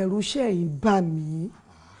ẹ̀rù iṣẹ́ yìí bà mí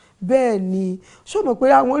bẹ́ẹ̀ ni ṣó mọ̀ pé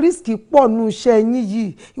àwọn rísìkì pọ̀ nù iṣẹ́ yín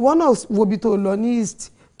yìí ìwọ náà wo bí tó lọ ní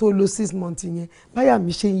East tó lò 6 months yẹn báyà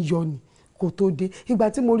mi ṣe ń yọ ni kò tó dé ìgbà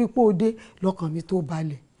tí mo rí pé ó dé lọ́kàn mi tó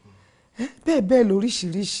balẹ̀ bẹ́ẹ̀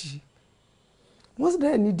lóríṣiríṣi wọ́n sì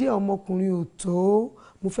dẹ̀ ní dé ọmọkùnrin ò tó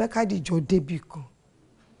mo fẹ́ kádìjọ débì kan.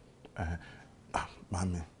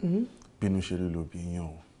 Mami bínú ṣeré ló bí yàn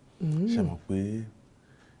o ṣe mọ̀ pé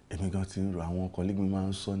èmi gan ti ń ro àwọn colleague mi máa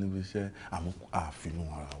ń sọ níbi iṣẹ́ àmọ́ àfinú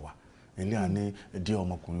ara wa ilé àní dé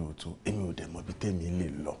ọmọkùnrin ò tó èmi ò dẹ̀ mọ̀ bí tèmi lè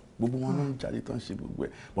lọ gbogbo wọn ló ń jáde tán ṣe gbogbo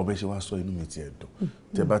ẹ̀ bọ́ bẹ́ẹ̀ ṣe wá sọ inú mi ti ẹ̀ dùn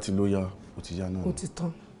tẹ́ bá ti ló yá ó ti yá náà. ó ti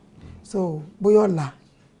tán so bóyá ọ̀la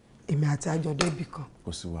èmi àti àjọ débì kan.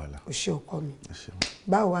 kò sí wàhálà. o ṣe ọkọ mi.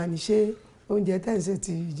 báwo wá ní ṣe oúnjẹ tẹ̀sí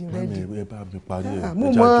ti jí rẹ́dì. ẹ bá mi parí ẹ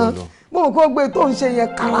ẹja jọ lọ. mo mọ̀ kó gbé tó ń ṣe yẹn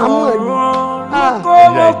kàrámù ẹ̀ lọ. ṣáà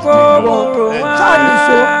ní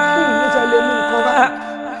so mo ṣe lè mú nǹkan bá.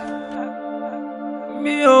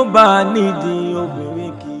 mi ò bá nídìí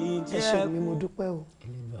obìnrin kì í jẹ́. ẹ ṣe mi mo dúpẹ́ o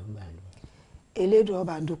elédùn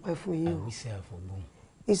ọba dúpẹ́ fún yín o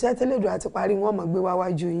iṣẹ́ tẹ́lẹ̀dùn àti parí wọn mọ̀ gbé wá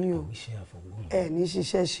wájú yín o ẹ ní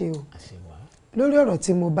ṣiṣẹ́ ṣe o lórí ọ̀rọ̀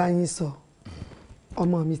tí mo bá yín sọ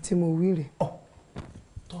ọmọ mi tí mo wí rè.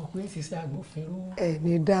 tó o pín ṣiṣẹ́ agbófinró. ẹ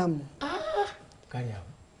ní dáàmú. káyà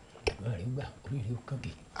ẹ̀gbọ́n rẹ̀ gbà oríire ó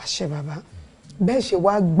kàngé. àṣẹ bàbá bẹ́ẹ̀ ṣe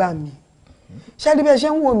wá gbà mí ṣáàdì bẹ́ẹ̀ ṣe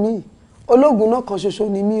ń wò mí ológun náà kan ṣoṣo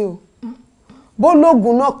ni mí o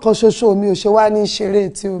bólógun náà kan ṣoṣo mi ò ṣe wá ní ṣeré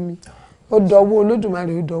etí omi ó dọwọ́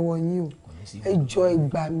Olódùmarè ó dọwọ́ yín o ẹ jọ̀ọ́ ẹ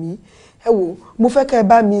gbà mí ẹ wò mo fẹ́ kẹ́ ẹ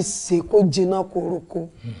bá mi ṣe kó jiná koroko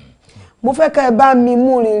mo fẹ́ kẹ́ ẹ bá mi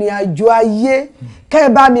mú rìnrìn àjò ayé kẹ́ ẹ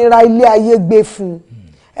bá mi ra ilé ayé gbé fún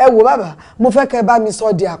ẹ wò bàbá mo fẹ́ kẹ́ ẹ bá mi sọ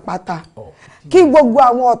di àpáta kí gbogbo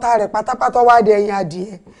àwọn ọ̀tá rẹ̀ pátápátá wá di ẹ̀yìn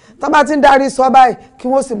adìẹ tó bá ti ń darí sọ báyìí kí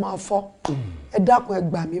wọ́n sì máa fọ́ ẹ dákun ẹ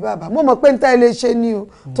gbà mí bàbá mo mọ̀ pé ń tẹ́ ẹ lè ṣe ni o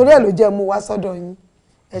torí ẹ ló jẹ́ mo wá sọ́dọ̀ yín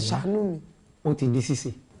ẹ ṣàánú mi. ó ti di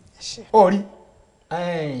ṣíṣe ọ̀rí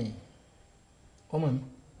ọmọ mi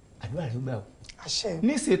àdúrà rẹ gbà o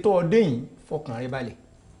níṣètò ọdẹ yìí fọkàn rẹ balẹ̀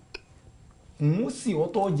n ó sì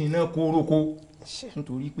ọtọ jìnnà kóróko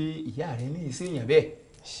nítorí pé ìyá rẹ ní ìṣèyàn bẹ́ẹ̀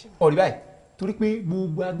ọ̀rí báyìí torí pé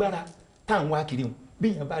gbogbo agbára táwọn wá kiri wọn bí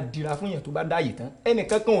èèyàn bá dira fún yẹn tó bá dáàyè tán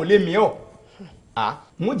ẹnìkan kan ò lè mí ọ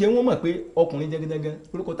wọ́n jẹ́ wọ́n mọ̀ pé ọkùnrin jẹgẹjẹgẹ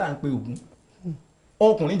lórúkọ tá à ń pe Ògún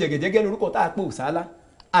ọkùnrin jẹgẹjẹgẹ lórúkọ tá à ń pe Òsálá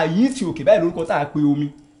àyíṣì òkè báyìí lórúkọ tá à ń pe Omi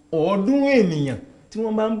ọ̀ọ́dúnrún ènìyàn tí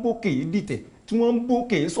wọ́n bá ń bókè dìtẹ̀ tí wọ́n ń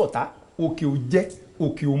bókè sọ̀tá òkè ò jẹ́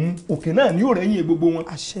òkè ò mú òkè náà ní òrẹ́yìn gbogbo wọn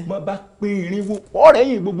wọ́n bá pé irinwó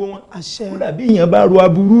ọ̀rẹ́yìn gbogbo wọn ó dàbí èèyàn bá ro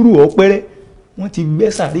aburú rò ọpẹ́rẹ́ wọ́n ti gbé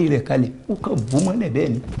sàárè rẹ̀ kalẹ̀ ó kàn bó mọ́lẹ̀ bẹ́ẹ̀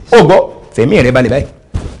ni ó gbọ́ fẹ̀mí rẹ̀ balẹ̀ báyìí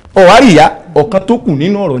ọ̀hárí ìyá ọ̀kan tó kù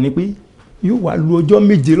nínú ọ̀rọ̀ ni pé yóò wá lu ọjọ́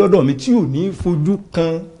méje lọ́dọ̀ mi tí ò ní fojú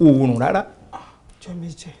kan oòrùn rárá. ọjọ́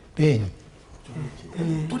méje. bẹ́ẹ̀ ni.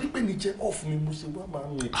 torí pé ní jẹ́ ọ̀fun mi mo ṣe wá máa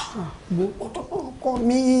ń rìn. ọkọ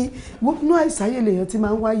mi inú àìsàyè lèèyàn ti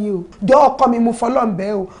máa ń wáyé o jọ ọkọ mi mo fọlọ́ ń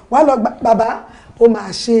bẹ́ o wá lọ bàbá ó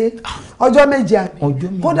máa ṣe ọjọ́ méje àbí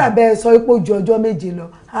kódà bẹ́ẹ̀ sọ pé ó ju ọjọ́ méje lọ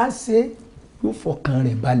á ṣe. yóò fọkàn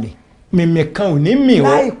rẹ̀ balẹ̀ mímì kan ò ní mì ọ́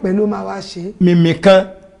láìpẹ́ ló máa wá ṣe. mímì kan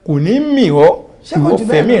kò ní mì ọ́ ìwọ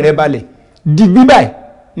fẹ̀mí rẹ̀ balẹ̀ digbí báyìí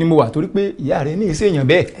ni mo wà torí pé ìyá rẹ̀ ní ìṣèyàn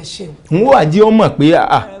bẹ́ẹ̀ n ó àjí ọmọ pé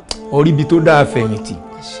orí ibi tó dáa fẹ̀yìntì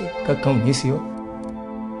kankan ò ní sí ọ.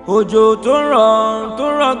 òjò tó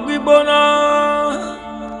rọ̀ gbígbóná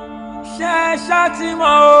ṣe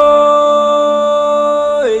ṣàtìmọ́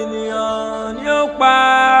ènìyàn ni ó pa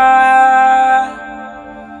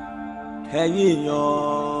ẹ̀yin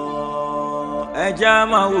èèyàn ẹja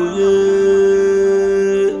máa wòye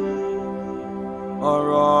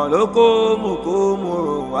ọ̀rọ̀ ló kó mú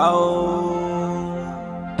rò wá o.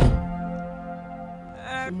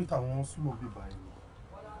 mi tàwọn súnmọ́ bí báyìí.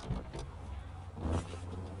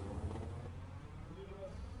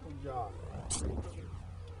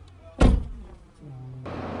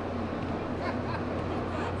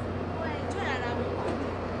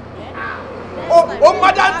 ó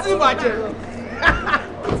mọ́dá tí ìbàjẹ́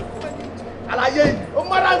àlàyé yìí ó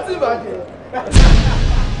mọ́dá tí ìbàjẹ́.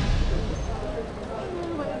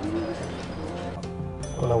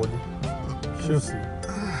 Kọ́láwọlé ṣé o sì.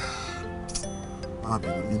 máa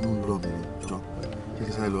bẹ̀rẹ̀ nínú lọ mi jọ kí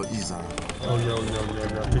kí sáré lọ ìzàrà. ọ̀yà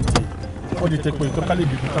tètè wọ́n ti tẹ pé nǹkan ká lè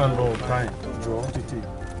bìbí tá à ń lọ ọ̀gá ẹ̀ jọ tètè.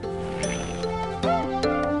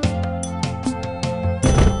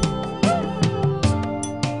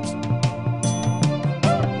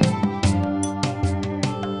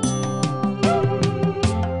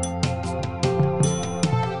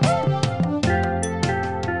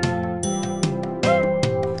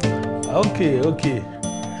 Okay.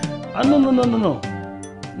 No.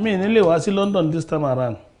 Mi ní lè wá sí London this time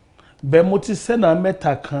around. Bẹ́ẹ̀ mo ti sẹ́nà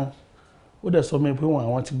mẹ́ta kan. Ó dẹ̀ sọ mi pé wọn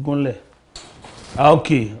àwọn ti gúnlẹ̀.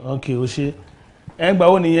 Okay, o ṣe. Ẹ ń gbà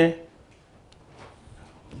ó nìyẹn.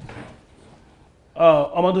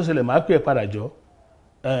 Ọmọ tó ṣẹlẹ̀ máa pè é padà jọ.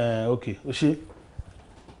 Okay, o ṣe.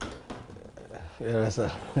 Yes, sir.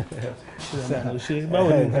 O ṣe. Báwo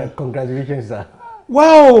ni? Congratulations, sir.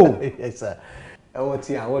 Wow! Yes, sir. Wọ́n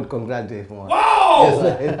ti award contract yẹn fún wa. Wow!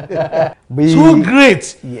 Yes, so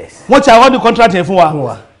great! Yes. Wọ́n ti award contract yẹn fún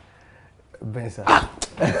wa. Bẹ́ẹ̀ sir.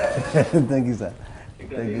 Thank you, sir.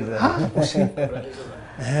 Thank you, sir.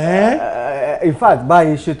 In fact,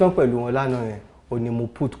 báyìí ṣetán pẹ̀lú wọn lánàá yẹn, ó ní mo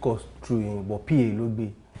put cost through yẹn, but PA ló gbé.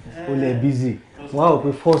 Ó lè busy. Wọ́n á wò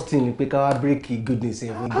pé first thing ni pé ká wá break goodness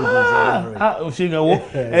yẹn fún goodness yẹn. O ṣe gan wo,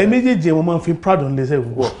 ẹ méjèèjì mo máa ń fi proud on lẹ́sẹ̀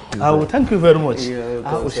púpọ̀. I will thank you very much.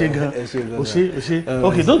 O ṣe gan, o ṣe.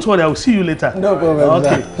 Okay, don't worry, I will see you later. No problem.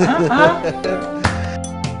 Okay.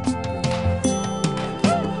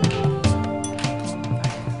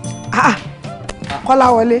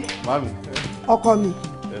 Kọ́láwọlé ọkọ mi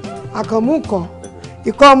àkànmú nǹkan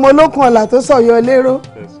ìkọ́ ọmọ olókun ọ̀là tó sọ̀yọ́ lérò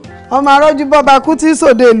ọmọ arọ́jú bọ́ba kú tí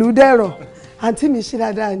sòde ìlú dẹ̀rọ̀ àǹtí mi ṣe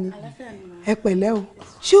dáadáa ni ẹ pẹ̀lẹ́ o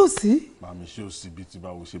ṣé ò sí. Màmí ṣé ò sí bí ti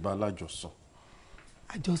báwo ṣe bá lájọsọ.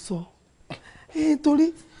 Àjọsọ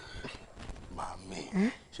torí. Màmí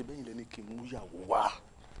ṣe bẹ́yìn lẹ́ni kí n mú ìyàwó wá.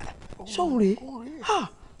 ṣọ́ọ̀rẹ́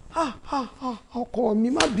ọkọ mi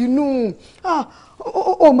má bínú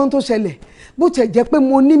ọmọ tó ṣẹlẹ̀ bó tiẹ̀ jẹ́ pé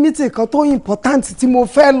mo ní mítì kan tó important tí mo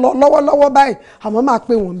fẹ́ lọ lọ́wọ́lọ́wọ́ báyìí àmọ́ máa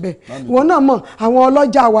pè wọ́n bẹ́ẹ̀ ìwọ náà mọ̀ àwọn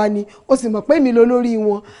ọlọ́jà wa ni ó sì mọ̀ pé mi ló lórí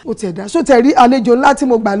wọn ó tiẹ̀ dá sótẹ̀ rí àlejò ńlá tí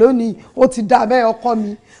mo gbà lónìí ó ti dá bẹ́ẹ̀ ọkọ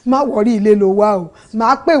mi má wọ̀rí ilé ló wá o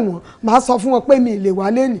máa pè wọ́n máa sọ fún wọn pé mi lè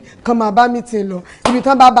wá lẹ́nìí kan máa bá mi ti lọ ibi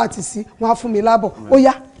tán bá bàtì sí wọn á fún mi lábọ̀ ó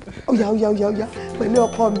yá pẹ̀lú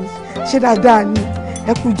ọkọ mi ṣé dáadáa ni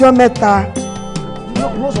ẹ kújọ́ mẹ́ta.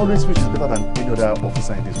 Yours always speech is better than any other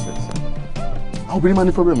officer in this place. I'll bring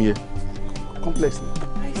any problem here. Complex.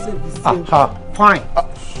 I said the same. Fine.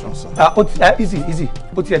 Easy.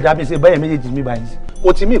 Ó ti ẹ̀dá mi ṣe báyẹn méjèèjì mi báyìí.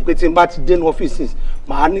 Ó ti mí pé tí n bá ti dé ní ọ́fíìsì,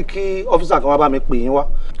 màá ní kí ọ́fíìsà kan wá bá mi pè yín wá.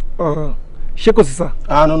 Ṣé kò sí sà?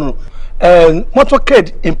 No.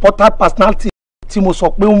 Motorcade important personality tí mo sọ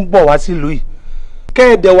pé ń bọ̀ wá sílùú yìí.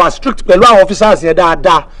 Kẹ́ẹ̀dẹ̀ wà strict pẹ̀lú àwọn officers yẹn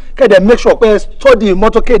dáadáa. Kẹ́ẹ̀dẹ̀ make sure pé study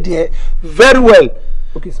motorcade yẹn very well.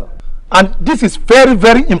 Okay, sir. And this is very,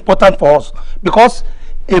 very important for us because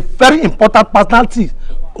a very important personality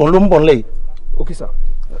on Lombonle. Okay, sir.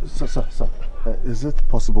 Sir. Is it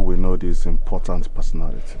possible we know this important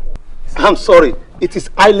personality? I'm sorry. It is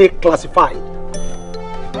highly classified.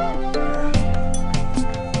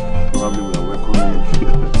 Probably we are welcoming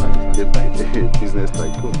a business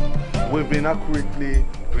tycoon. We've been accurately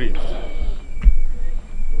briefed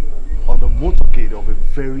on the motorcade of a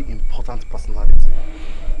very important personality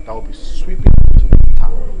that will be sweeping into the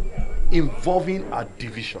town, involving our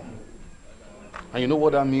division. And you know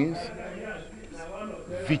what that means?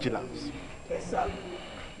 Vigilance.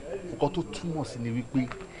 Nǹkan tó túmọ̀ sí ni wípé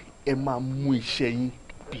ẹ máa mú iṣẹ́ yín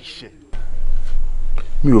bí iṣẹ́.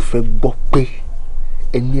 Mi ò fẹ́ gbọ́ pé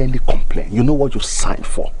ẹ ní any complaint. You know what you signed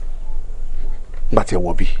for. Nígbà tí ẹ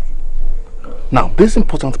wọ bí. Now, this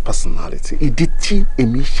important personality, ìdí tí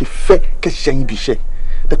èmi ṣe fẹ́ kẹ́ṣẹ́ yín bí iṣẹ́.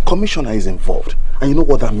 The commissioner is involved. And you know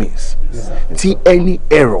what that means? Tí any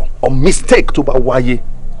error or mistake tó bá wáyé,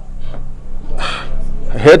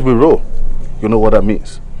 head will roll. You know what that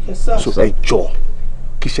means? Yes, sir. So ẹ jọ̀ọ́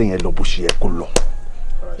kí iṣẹ́ yẹn lọ bó ṣe yẹ kó lọ.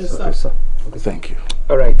 Yes, sir. Yes, sir. Okay, thank you.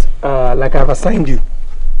 All right. Like I've assigned you.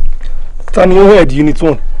 Tani your head, unit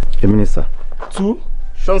 1. A minute, sir. 2.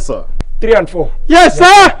 Sure, sir. 3 and 4. Yes,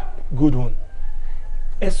 sir. Good one.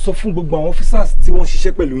 Ẹ sọ fún gbogbo àwọn officers tí wọ́n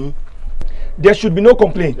ṣiṣẹ́ pẹ̀lú yín. There should be no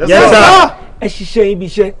complaint. Yes, sir. Ẹ ṣiṣẹ́ yín bí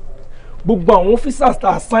iṣẹ́. Gbogbo àwọn officers tá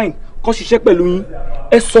assign kó ṣiṣẹ́ pẹ̀lú yín.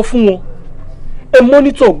 Ẹ sọ fún wọn. Ẹ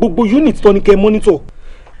monitor gbogbo unit tó ní kẹ́ monitor.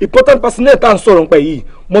 Important personnel tá à ń sọ̀rọ̀ nípa yìí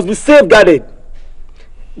must be safeguarded.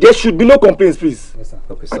 There should be no complaints, please. Yes, sir.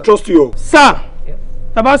 Okay, sir. I trust you all. Sir,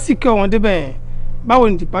 taba secure wọn débẹ̀ báwo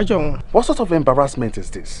ni departure wọn? What sort of embarrassment is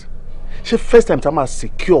this? Ṣé first time tá máa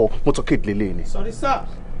secure motorcade lélẹ̀ ni? Sorry, sir.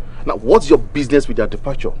 Now, what's your business with their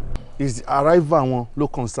departure? Is the arrival wọn ló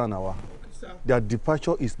concern àwa? Their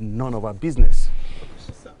departure is none of our business.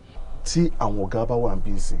 Tí àwọn ọ̀gá bá wà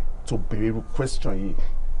busy to béèrè irú question yìí.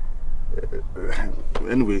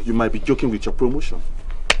 Anyway, you might be joking with your promotion.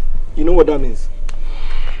 You know what that means?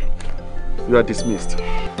 You are dismissed.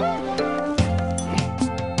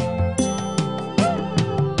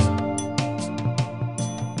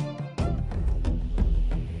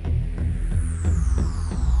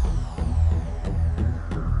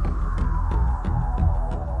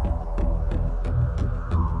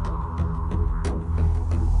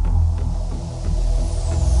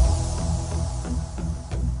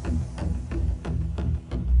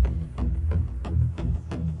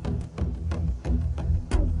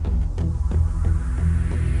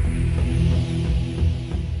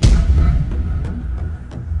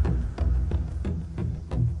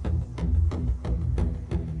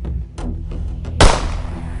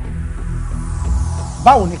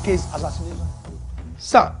 Báwo ni case assassination?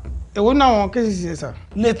 Sir, èwo náà àwọn cases yẹn sir?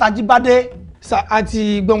 Late Ajibade Sir,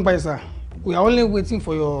 àti gbọ́npa sir. We are only waiting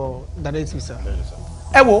for your directive, sir.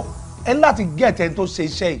 Ẹ wo, ẹ láti get ẹni tó ṣe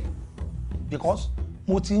iṣẹ́ yìí because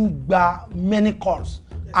mo ti ń gba many calls.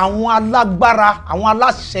 Àwọn alágbára, àwọn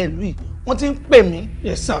aláṣẹ ìlú yìí, wọ́n ti ń pè mí.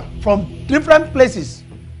 Yes, sir. From different places.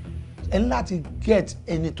 Ẹ láti get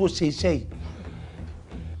ẹni tó ṣe iṣẹ́ yìí.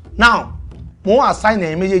 Now, mo ń assign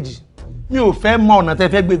ẹ̀yin méjèèjì. Mi ò fẹ́ mọ ọ̀nà tẹ́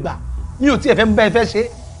fẹ́ gbé gbà. Mi ò tiẹ̀ fẹ́ bẹ́ẹ̀ fẹ́ ṣe.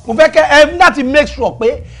 Mo fẹ́ kẹ́ ẹ láti make sure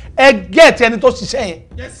pé ẹ get ẹni tó ṣiṣẹ́ yẹn.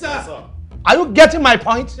 Yes, sir. Are you getting my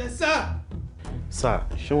point? Yes, sir. Sir,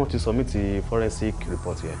 ṣé wọ́n ti submit the forensic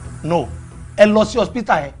report yẹn? No. Ẹ lọ sí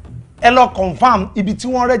hospital yẹn. Ẹ lọ confirm ibi tí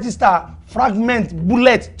wọ́n register fragment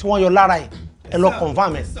bullet tí wọ́n yọ lára ẹ̀. Ẹ lọ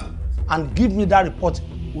confirm ẹ̀. And give me that report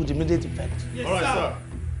with immediate effect. Yes, all right, sir.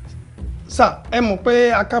 Sir, ẹ mọ̀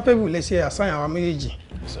pé a capable lè ṣe assign àwa méjèèjì.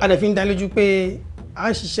 A dẹ̀ fi ń dá lójú pé a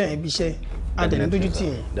ń ṣiṣẹ́ ibi iṣẹ́. A dẹ̀ ní dojú tì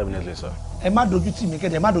yín. Definitely, sir. Ẹ má dojú tì mí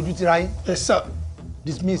kẹ́dẹ̀, ẹ má dojú tì ra yín. Yes, sir.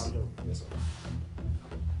 Dismiss.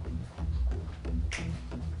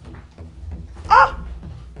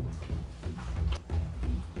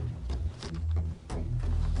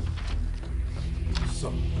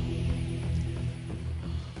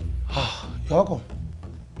 You're welcome.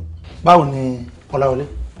 Báwo ni Ọláwọlé?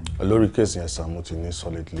 Lórí case yẹn sir, mo ti ní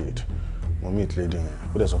solid lead. Mo meet lady yẹn,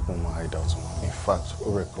 ó dẹ̀ sọ pé mo hide out wọn. In fact,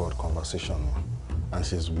 ó record conversation wọn and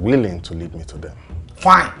she's willing to lead me to them.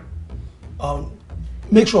 Fine.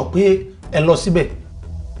 Make sure pé ẹ lọ síbẹ̀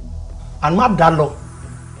and má dá lọ.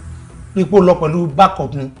 Rí pé ó lọ pẹ̀lú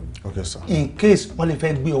backup ni. Okay, sir. In case wọ́n lè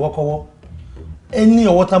fẹ́ gbé ọwọ́ kọ́wọ́. Any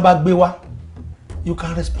ọwọ́ tán bá gbé wá, you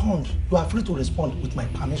can respond. You are free to respond with my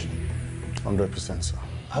permission. 100%, sir.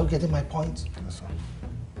 Are you getting my point? Yes, sir.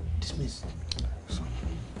 Dismissed.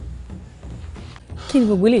 Kí ni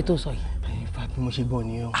gbogbo eléyìí tó sọ yìí? Ìfà bí mo ṣe gbọ́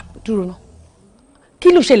nìyẹn o. Dúró ná. Kí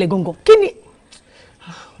ló ṣẹlẹ̀ gangan?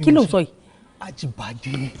 Kí ló ń sọ yìí?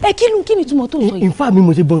 Àjíbádé. Kí ni túmọ̀ tó ń sọ yìí? Ìfà bí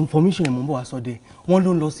mo ṣe gbọ́ information ẹ̀ mọ́ bọ́ wá sọ́dẹ̀. Wọ́n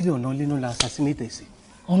ló ń lọ sílé ọ̀nà ilé náà la assassinate sí.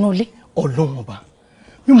 Ọ̀nà ilé? Ọlọ́run ọba.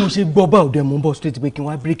 Bí mo ṣe gbọ́ bá òde mo ń bọ̀ straight pé kí n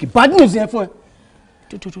wá break it. Bad news yẹn fún ẹ.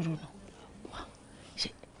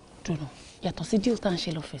 Dúró. Yàtọ̀ sí deal tá à ń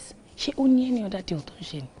ṣe lọ́fẹ̀ẹ́sì. Ṣé ó ní any other deal tó ń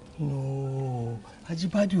ṣe ni? No,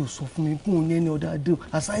 Àjíbádé ò sọ fún mi pé òun ní any other deal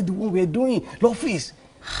aside the one we are doing lọ́fíìsì.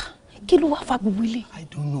 Kí ló wá fa gbogbo ilé? I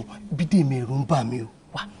don't know. Bídèmí ẹ̀rù ń bà mí o.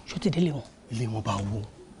 Wá, ṣó ti délé wọn? Ilé wọn bá wó.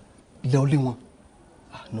 Ilé ọlé wọn.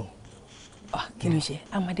 No. Kí ló ṣe?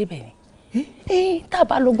 Amadé bẹ̀ ni. Tá a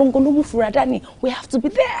bá lọ gbọ́ngàn ló mú fura dání. We have to be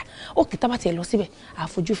there. Okay, tá a bá tiẹ̀ lọ síbẹ̀.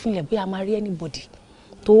 Àfojúfúnlẹ̀ bóyá a máa rí anybody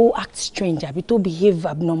tó act strange àbí tó behave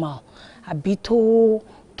abnormal àbí tó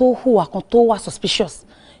hùwà kan tó wà suspicious.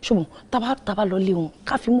 Ṣùgbọ́n tá a bá lọ lé wọn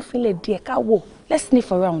ká fi mú fínlẹ̀ díẹ̀ ká wò. Let's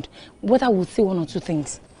sniff around whether we'll see one or two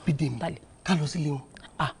things. Bídèmí ká lọ sílé wọn.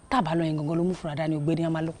 Tá a bá lọ yẹn gangan ló mú fura dání ògbé ni a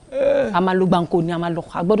máa lọ. A máa lọ gbáǹkó ni a máa lọ.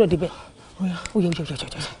 A gbọ́dọ̀ débẹ̀. Ó yẹ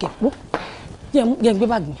kẹ̀wọ́. Yẹ ń gbé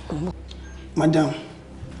báàgì mi. Madam,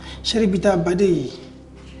 ṣẹ́rí bí tá a bá dé yìí,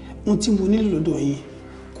 ohun tí mo nílò lọ́dọ̀ yín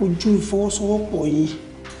kò ju ìfọwọ́sowọ́pọ̀ yín.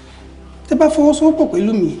 Tẹ́ bá fọwọ́sowọ́pọ̀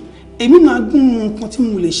pẹ̀lú mi, èmi máa gún nǹkan tí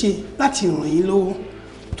mo lè ṣe láti ràn yín lọ́wọ́.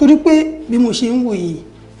 Torí pé bí mo ṣe ń wò yìí,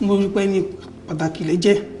 mo rí pé ní pàtàkì lẹ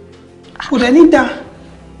jẹ́. Kò dẹ̀ ní dáa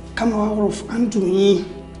ká máa wá rọ̀ fáńdù yín.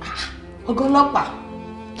 Ọ̀gá ọlọ́pàá,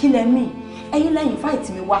 kí lẹ mí? Ẹ̀yin lẹ́yìn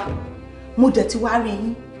fáìtì mi wá, mo dẹ̀ ti wá rí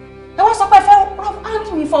yín. Ẹ wá sọ pé fẹ́ rọ̀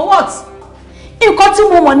fáńdù mi for what? Nǹkan tí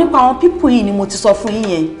mo mọ̀ nípa àwọn pípù yìí ni mo ti sọ fún yín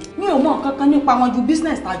yẹn. Mi ò mọ̀ nǹkan kan nípa wọn ju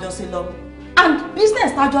business tájọ ṣe lọ. And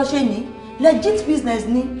business tájọ ṣe ní legit business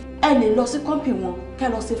ni. Ẹ lè lọ sí company wọn kẹ́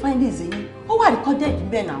lọ ṣe findings yín. Ó wà recorded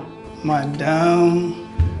níbẹ̀ náà.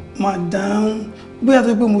 Madam, bóyá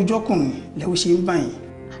tó pé mo jọ́kùnrin lẹ́wọ́ ṣe ń bá yín.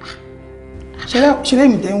 Ṣẹlẹ̀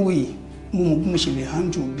mi tẹ́ ń wò yìí, mo mọ̀ bí mo ṣe lè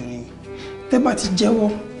handle obìnrin. Tẹ́ bá ti jẹ́wọ́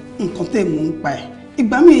nǹkan tẹ́ mò ń pa ẹ̀.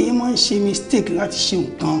 Ìgbà míì èyí máa ń ṣe mistake láti ṣe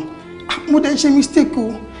nǹkan. Mo dẹ̀ ṣe mistake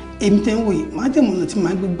o. Èmi tẹ́ ń wò yìí, máa dẹ̀ mọ̀nà tí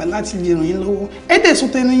màá gbé gbà láti lè ràn yín lọ́wọ́. Ẹ dẹ̀ sọ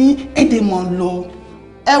tẹnu yín, ẹ dẹ̀ mọ̀ lọ.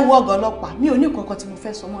 Ẹ wo ọ̀gá ọlọ́pàá, mi ò ní nǹkan kan tí mo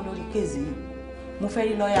fẹ́ sọ mọ́ lórí kéèsì yìí. Mo fẹ́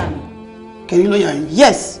rí lọ́ọ̀yà mi. Kẹ́ rí lọ́ọ̀yà yín?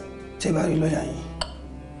 Yes. Tẹ́ bá rí lọ́ọ̀yà yín.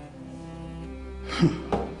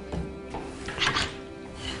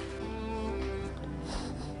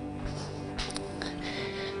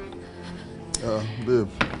 Babe.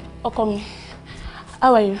 Ọkọ mi,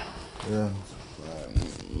 how are you? Yeah.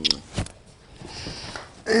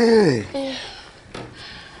 Hey.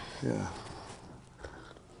 Yeah.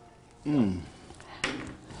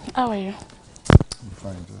 How are you? I'm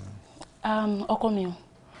fine. Ọkọ mi o,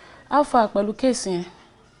 how far pẹ̀lú case yẹn?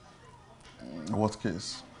 What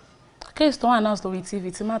case? Case tó wà announced lórí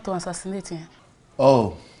TV tí má tó assassinate yẹn.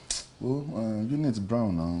 Oh, well, unit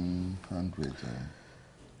Brown handbrake.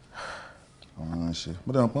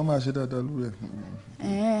 But I'm not sure that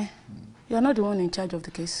you're not the one in charge of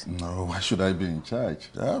the case. No, why should I be in charge?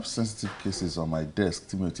 I have sensitive cases on my desk.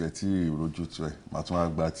 Timothy,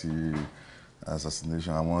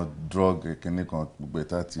 assassination. I want drug.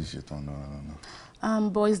 Better t-shirt. No.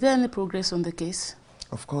 But is there any progress on the case?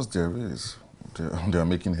 Of course there is. They are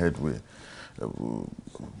making headway.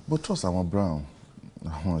 But trust I'm Brown.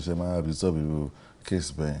 I want to resolve the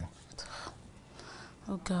case by.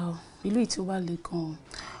 Okay, ìlú ìtí wà le gan.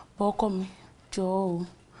 But ọkọ mi, jọ̀ọ́.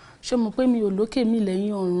 Ṣé mo pé mi ò lókè mi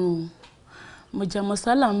lẹ́yìn ọ̀run. Mo jẹ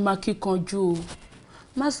mọ́sálà ń ma kíkanjú o.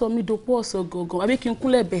 Má sọ mi dopò ọ̀sọ̀ gangan. Àbí kí n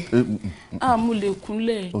kúnlẹ̀ bẹ̀. Mo lè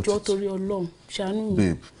kúnlẹ̀ jọ̀ọ́ torí Ọlọ́run. Ṣàánú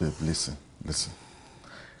mi. Babe, listen.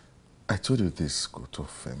 I told you this, go to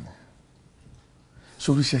Femi.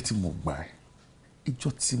 So iṣẹ́ tí mo gbà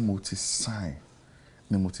ìjọ tí mo ti sign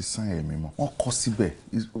ni mo ti sign ẹ̀mí mọ́. Wọ́n kọ síbẹ̀.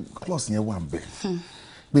 Clause yẹn wà ńbẹ̀.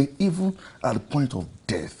 But even at the point of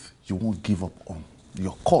death, you won't give up on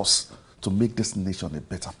your cause to make this nation a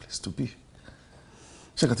better place to be.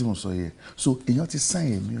 Ṣé kàtí mo sọ yẹ? So èèyàn ti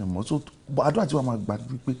sign ẹ̀mí mọ́. So àdúrà tí wọ́n máa gbà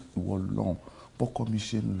wípé ìwọ Ọlọ́run bọ́kọ́ mi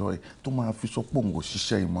ṣe ń lọ ẹ̀ tó máa fi sọ pé òun ò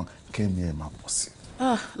ṣiṣẹ́ ìmọ̀ kẹ́mi ẹ̀ máa pọ̀ sí.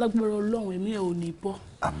 Lágbára Ọlọ́run ẹ̀mí ẹ̀ ò ní bọ́.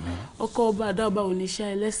 Àmín. Ọkọ ọba àdáọba ò ní ṣá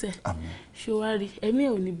ẹlẹ́sẹ̀. Àmín. Ṣé wàá rí ẹ̀mí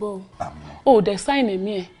ẹ̀ ò ní bọ́ o. Àmín. O dẹ̀ sign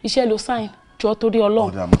ẹ̀mí ẹ̀ iṣẹ́ ló sign jọ torí Ọlọ́run.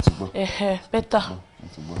 Ọ̀dà mo ti gbọ́. Better. Mo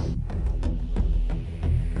ti gbọ́.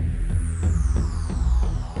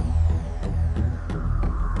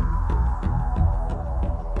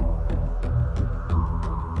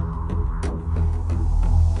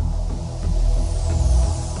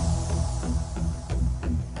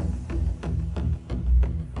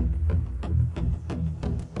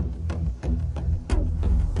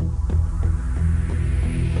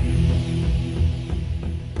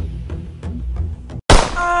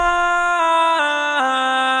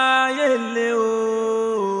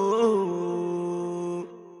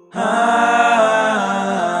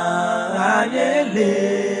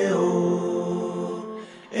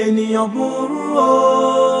 Burú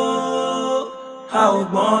o, a ò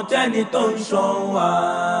gbọ́n tẹ́ni tó ń ṣọ́ wa,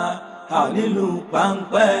 a ò nílùú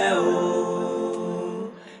páńpẹ́ o,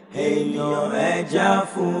 èèyàn ẹja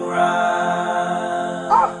fura.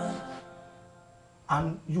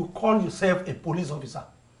 And you call yourself a police officer.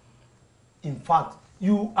 In fact,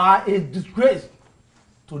 you are a disgrace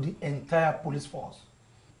to the entire police force.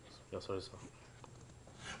 Yes, sorry, sir.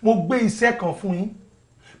 Mo gbé iṣẹ́ kan fún yín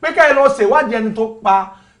pé ká ẹ lọ ṣèwádìí ẹni tó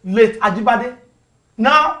pa late Ajibade.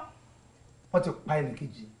 Now wọ́n ti pa ẹnì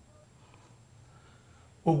kejì.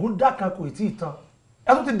 Ògùn dákan kò tí ì tán.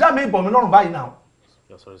 Ẹ tún ti dá mi ìbọn mi lọ́rùn báyìí náà.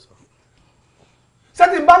 Yes, sorry, sir. Ṣé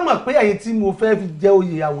tí bá mọ̀ pé ẹ̀yin tí mo fẹ́ fi jẹ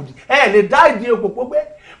oyè àwòdì ẹ lè dá ìdí òpópó gbé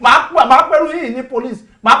máa pẹ̀lú yìí ní police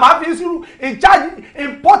máa fi sírù in charge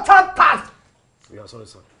important task. Yeah, sorry,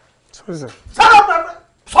 sir. Sorry, sir. Shut up, my friend.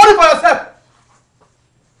 Sorry for yourself.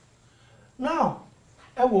 Now,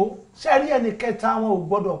 ẹ wo ṣe rí ẹnì kẹta wọn ò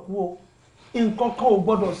gbọ́dọ̀ kú o nǹkan kan ò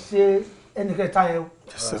gbọ́dọ̀ ṣe ẹnì kẹta yẹn o.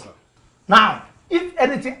 Yes, sir. Now, if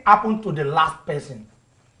anything happened to the last person,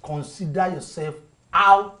 consider yourself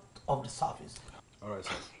out of the service. All right,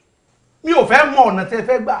 sir. Mi ò fẹ́ mọ ọ̀nà tẹ́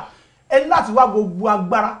fẹ́ gbà ẹ láti wá gbogbo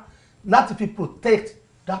agbára láti fi protect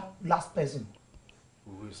that last person.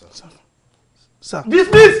 We will, sir. Sir.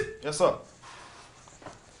 Dismiss. Yes, sir.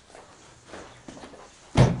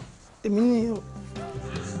 Èmi ni o.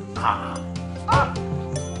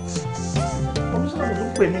 Komisanna tó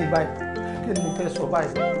pè mí báyìí kí ni mo fẹ́ sọ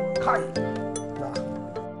báyìí káì.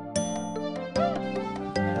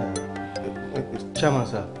 Chairman,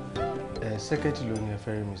 sir. Secretary ló ní ẹ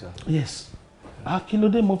fẹ́ rí mi, sir. Yes. Kí ló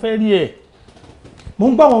dé mo fẹ́ rí ẹ. Mo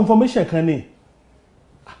ń gbà àwọn information kan ni.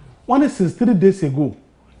 Wọ́n ní since 3 days ago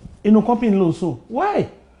inú company ló sùn. Why?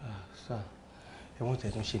 Sir, ẹ wọ́n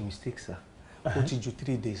tẹ̀ tún ṣe mistake, sir. Ó ti ju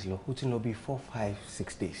 3 days lọ. Ó ti lọ bí 4, 5,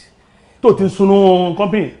 6 days. Tó ti sunu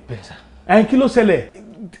company. Bẹ́ẹ̀ sir. Kí ló ṣẹlẹ̀?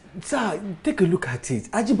 Sir, take a look at it.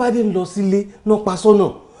 Ajibade ń lọ sílé náà pa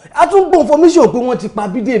sọ́nà. A tún gbọ́ information pé wọ́n ti pa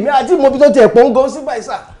Bídèmí àti mọ̀ bí tó tẹ̀ pọ̀ ń gan sí báyìí,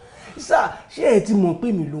 sir. Sir, ṣé ẹ ti mọ̀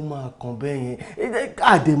pé mi ló máa kàn bẹ́ẹ̀ yẹn?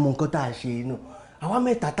 Àdè mọ̀ nǹkan tá a ṣe iná. Àwa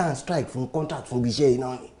mẹ́ta tá à ń strike fún contract fún iṣẹ́ iná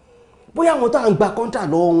ni. Bóyá àwọn tá à ń gba contract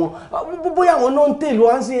lọ́wọ́ wọn, bóyá àwọn náà ń tèlò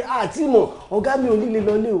à ń ṣe àti mọ̀ ọ̀gá mi ò ní lè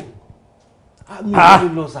lọ lé o. Mi ò ní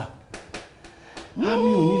lè lọ, sir. Mi ò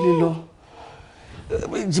ní lè lọ.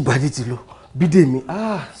 Jibade ti lọ. Bídèmí,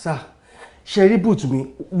 sir. Ṣẹ́rí boot mi,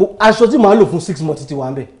 aṣọ tí màá lò fún 6 months ti wà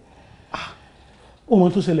ń bẹ̀. Ó mọ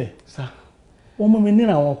tó ṣẹlẹ̀. Sir. Wọ́n mọ́ mi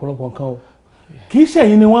nínú àwọn ọ̀pọ̀lọpọ̀ nǹkan o. Kì í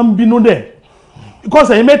ṣẹ̀yìn ni wọ́n ń bínú dẹ̀. Because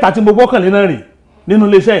ẹ̀yin mẹ́ta tí mo gbọ́kànlé náà rè nínú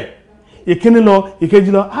iléeṣẹ́ ìkíní lọ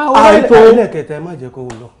ìkejì lọ. Ẹlẹ́kẹ̀tẹ̀ ẹ má jẹ́ kó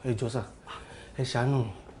lọ ẹjọ́ sà ẹ ṣàánú.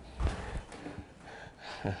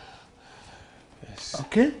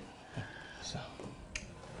 Okay.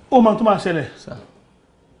 Ó máa tó máa ṣẹlẹ̀.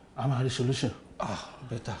 A máa rí solution.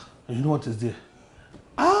 Better. You know what is there?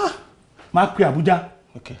 Máa pe Abuja.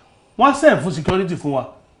 Okay. Wọ́n send fún security fún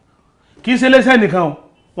wa. Kì í ṣe léṣẹ́ nìkan o.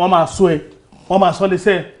 Wọ́n máa sọ ẹ. Wọ́n máa sọ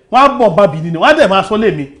léṣẹ́. Wọ́n á bọ̀ bábì nínú. Wọ́n á dẹ̀ máa sọ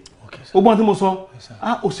lé mi. Ogbon tí mo sọ.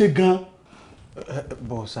 Ó ṣe gan.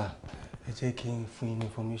 Bọ̀ sà, ẹ jẹ́ kí n fún yín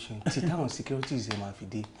information. Tí táwọn securities ẹ máa fi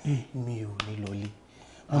dé, mi ò ní lọlé.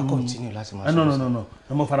 I'll continue láti máa sọ. No.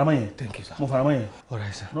 Mo faramọ́ yẹn. Thank you, sir. Mo faramọ́ yẹn. All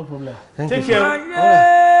right, sir. No problem. Thank you, sir. All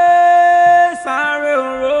right. Sáré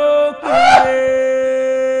orókè.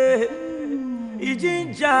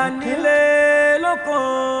 Ìjìjà nílé lọ́kàn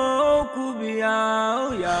òkú bí a ó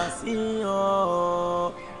yà sí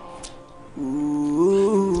ọ.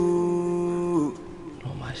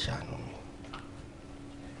 Lọ máa ṣàánú mi.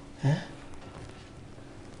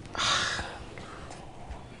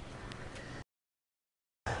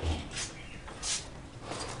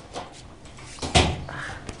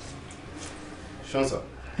 Shansa.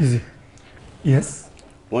 Easy. Yes.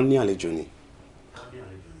 Wọ́n ní àlejò ni.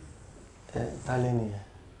 Ta lẹ́ni yẹn?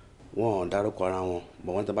 Wọ́n dárúkọ ara wọn,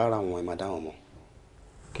 bọ̀ wọ́n ti bá ara wọn ẹ̀ máa dá wọn mọ̀.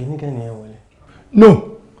 Kìíní kẹ́ni ẹ wọlé. No,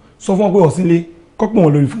 sọ fún ọ pé ọ̀sìnlé kọ́pọ̀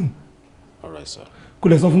wọn lórí fún. All right, sir. Kò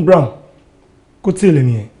lè sọ fún Brown kó tí èlé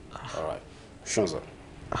nìyẹn. All right. Shansa.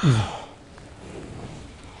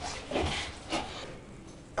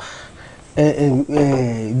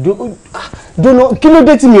 Dóná kí ló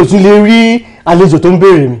dé tí mi ò tún lè rí àlejò tó ń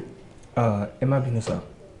béèrè mi. Ẹ má bínú sá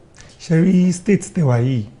ṣe rí state tẹwà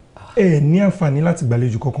yìí ẹ ní àǹfààní láti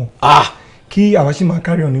gbàlejò kankan kí àwa ṣì máa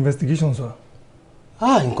carry on investigations wa.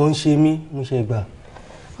 Nǹkan ń ṣe mí mo ṣe gbà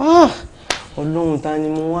Ọlọ́run ta ni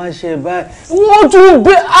mo wá ṣe báyìí wọ́n tún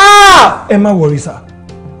bẹ ẹ má worry sá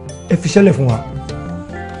ẹ fi ṣẹlẹ̀ fún wa.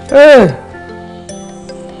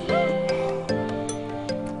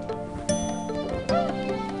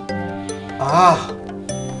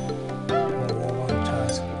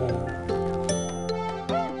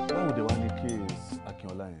 Báwo de wá ní case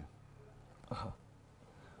Akínọlá yẹn?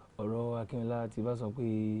 Ọ̀rọ̀ Akínọlá ti bá sọ pé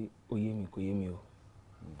ó yé mi kò yé mi o.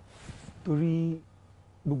 Torí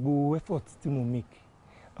gbogbo effort tí mo make,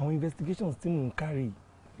 àwọn investigations tí mo ń carry,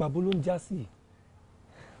 pàbó ló ń já sí.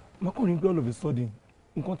 Mákùnrin pé all of a sudden,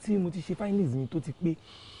 nǹkan tí mo ti ṣe findings mi tó ti pé.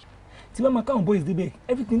 Tí bá máa káwọn boys débẹ̀,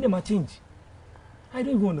 everything dey ma change. I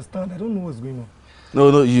don't even understand. I don't know what's going on.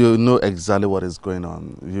 No, you know exactly what is going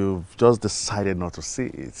on. You've just decided not to see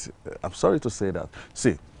it. I'm sorry to say that.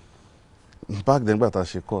 See, back then, you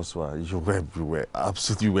were everywhere.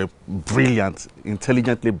 Absolutely, you were brilliant,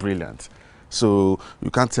 intelligently brilliant. So you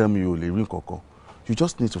can't tell me you're leaving Coco. You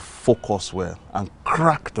just need to focus well and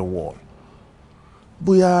crack the wall.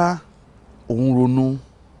 Bóyá òun ronú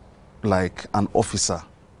like an officer.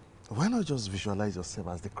 Why not just visualize yourself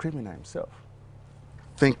as the criminal himself?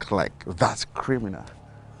 Think like that criminal.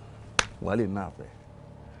 Wale Nape.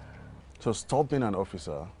 So stop being an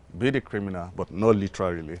officer, be the criminal, but not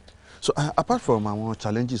literally. So apart from our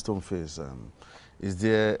challenges to face, is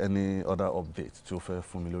there any other update to offer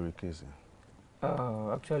for Milori case?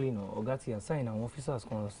 Actually, no. Ogati assigned our officers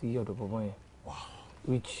can see your double. Wow.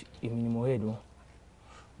 Which minimum head one.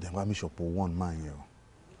 Then why me shop one man here?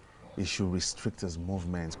 He should restrict his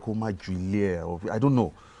movements. Koma Julia, or I don't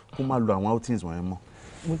know. Koma lo àwọn outings wọn mo.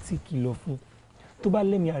 Mo ti kìlọ̀ fún. Tó bá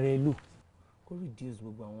lẹ́mi ara ẹ lò. Kó reduce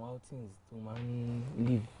gbogbo àwọn outings tó máa ń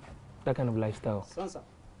live that kind of lifestyle. Sansa.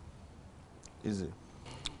 Easy.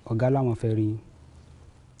 Ọ̀gá làwọn fẹ́ rí.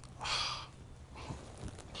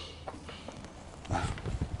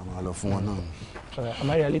 I'm all of one now. Am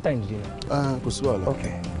I later in dinner? Kò sí wàhálà.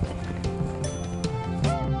 Okay.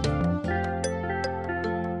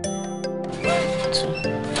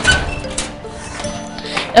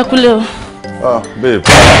 Ẹ kúlé o. Babe.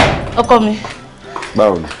 Ọkọ mi.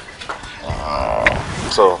 Báwo ni?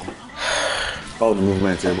 So, all the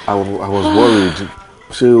movement, I was worried.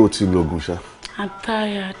 Ṣé o ti lògùn ṣá? I'm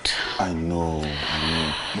tired. I know.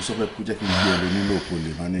 Mo sọ pé kó jẹ́ kí n gbé ẹ lọ nílò kó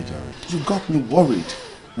lè manage rẹ̀. You got me worried.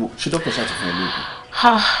 Ṣé doctor ṣáà ti fún ẹ lóògùn?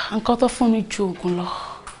 Nǹkan tó fún mi ju oògùn lọ.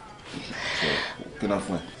 Kí ló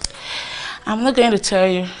fún ẹ? I'm not going to tell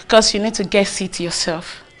you because you need to guess it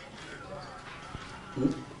yourself.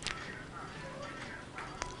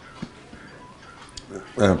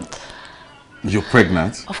 You're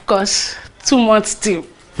pregnant? Of course. 2 months still.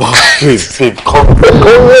 Wow, babe, come.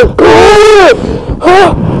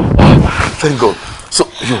 Thank God. So,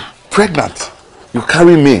 you're pregnant? You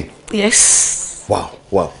carry me? Yes. Wow.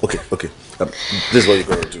 Okay. This is what you're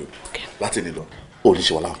going to do. Okay. Latin in oh,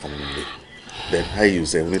 this is Then how you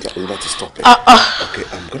say we need to stop it. Okay,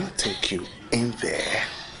 I'm going to take you in there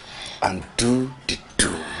and do the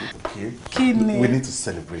do. Okay? Kini. We need to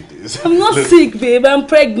celebrate this. I'm not sick, babe. I'm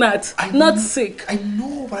pregnant. Not sick. I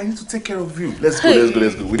know, but I need to take care of you. Let's go.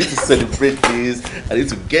 We need to celebrate this. I need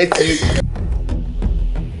to get you.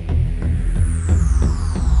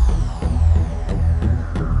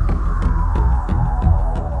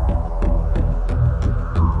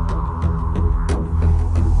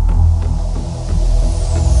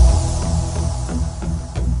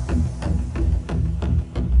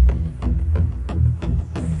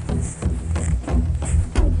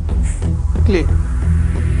 Clear.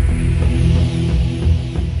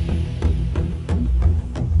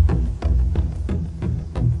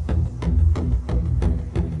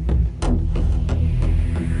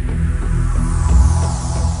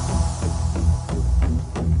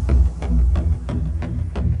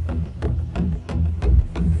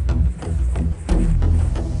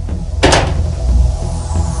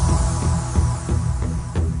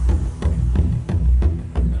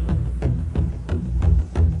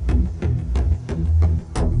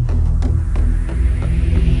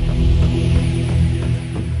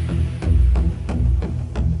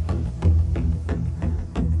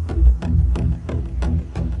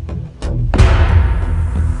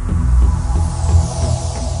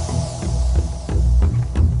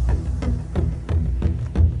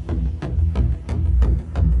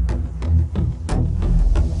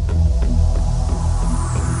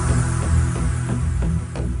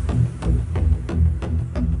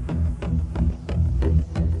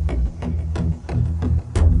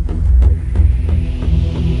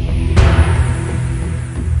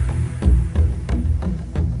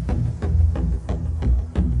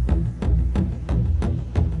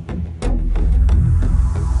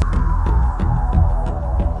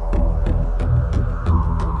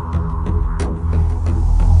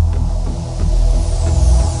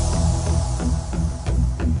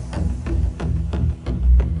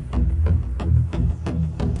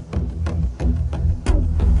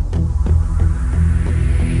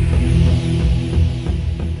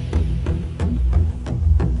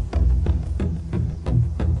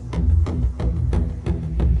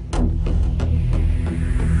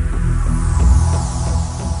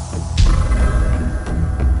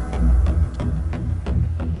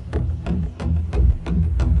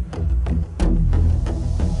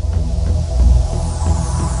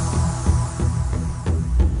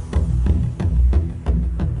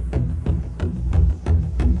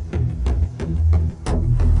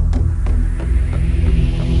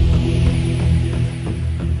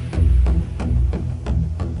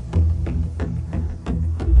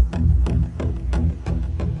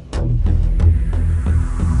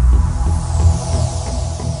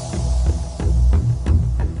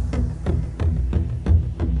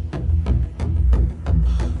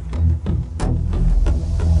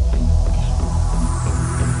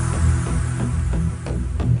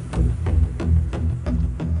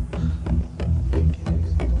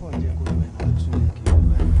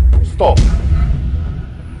 Stop.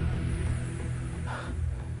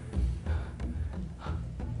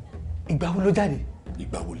 Ìgbà wo ló jáde?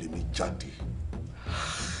 Ìgbà wo lèmi jáde?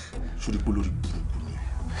 Sórí pé lórí burúkú ni.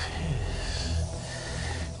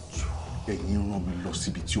 Ẹ̀yin rán mi lọ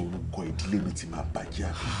síbi tí orúkọ ìdílé mi ti máa bàjẹ́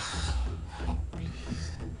àbí.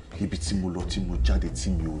 Ibi tí mo lọ tí mo jáde tí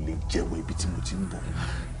mi ò lè jẹ́wọ́ ibi tí mo ti ń bọ̀.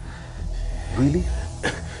 Really?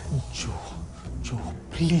 Joe,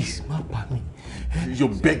 please, má pa mí.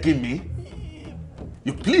 You're begging me?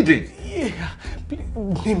 You're pleading? Yeah,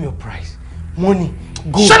 name your price. Money,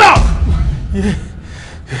 go. Shut up!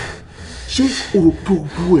 Ṣé o rò pé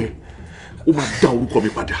owó ẹ̀ ó máa dá orúkọ mi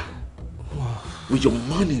padà? Will your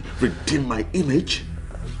money redeem my image?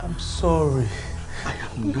 I'm sorry. I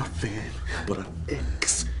am nothing but an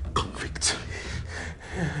ex-convict.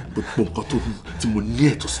 Gbogbo nǹkan tí mo ní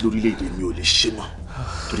ẹ̀tọ́ sí lórílẹ̀-èdè mi ò lè ṣe mọ́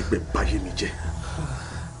torí pé báyé mi jẹ́.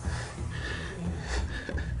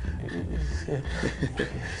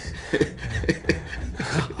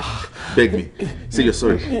 Beg me. Say you're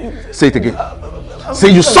sorry. Say it again. Say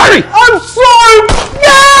you're sorry. I'm sorry.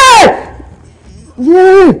 Yeah.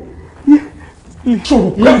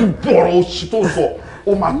 Ṣòro pé bọ̀rọ̀ oṣù tó ń sọ,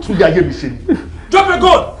 ó máa tún yá ayé mi ṣe ni. Drop your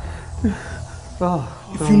gun.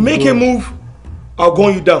 If you make a move, I'll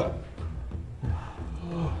gun you down.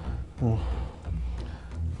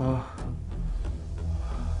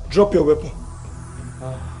 Drop your weapon.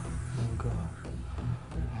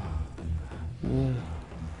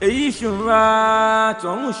 Èyí ṣùnra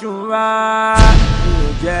tọ̀hún ṣùnra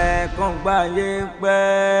ìjẹ́ kan gbáyé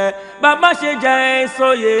pẹ́ bàbá ṣe jẹ́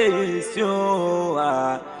sóye sí o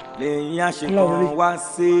lẹ́yìn àṣekàn wá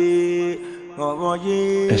sí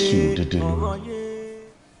ẹṣin òdèdè lóru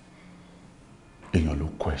èèyàn ló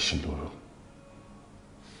kọ ẹṣin lóru.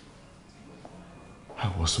 I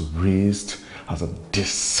was raised as a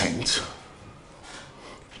decent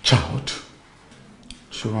child.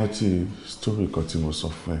 Ṣé wọ́n ti story kan tí mo sọ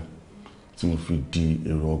fún ẹ tí mo fi di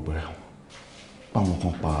èrò ọgbà ẹ̀wọ̀n? Báwọn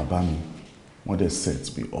kan pa bàbá mi, wọ́n dẹ̀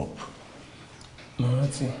set me up. Mo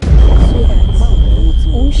rántí.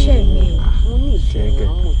 Ó ń ṣẹ̀ mí ó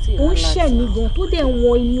ń ṣẹ̀ mí gan tó dẹ̀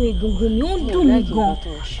wọ inú egungun mi ó ń dùn mí gan.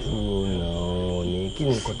 Kí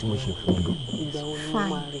ni nǹkan tí mo ṣe fún un?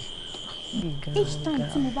 Fine. Each time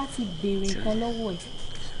tí mo bá ti béèrè nǹkan lọ́wọ́ ẹ̀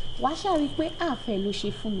wàá ṣàrí pé àfẹ́ ló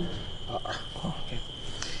ṣe fún mi.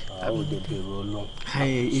 Àwọn òde bèrè Ọlọ́run.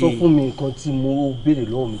 Sọ fún mi nǹkan tí mo béèrè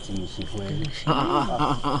lọ́wọ́ mi tí mo ṣe fún ẹ.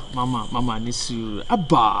 Mama ní sùúrù.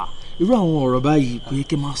 Àbá irú àwọn ọ̀rọ̀ báyìí kò yẹ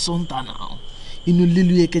kí n máa sọ ń ta náà. Inú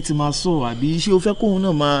lílu yẹ kẹ́ ti máa sọ àbí ṣé o fẹ́ kóun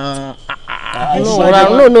náà máa.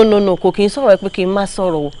 No, kò kí n sọ̀rọ̀ pé kí n má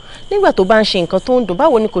sọ̀rọ̀ o. Nígbà tó bá ń ṣe nǹkan tó ń dùn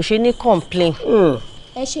báwo ni kò ṣe ní complain.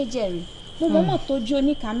 Ẹ ṣe jẹ́rìí mo mọ̀mọ́ tó jó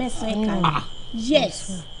oníkà mẹ́sàn-án ẹ̀ka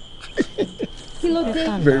yes kí ló dé.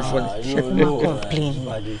 Very funny. Ṣé kò máa complain.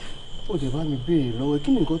 Ó dẹ̀ bá mi béèrè lọ́wọ́ kí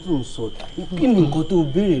ni nǹkan tó ń sọ kí ni nǹkan tó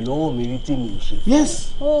béèrè lọ́wọ́ mi rí tí mi ò ṣe.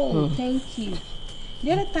 Yes. Oh thank you.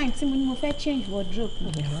 The other time tí mo ní mo fẹ́ change wardrobe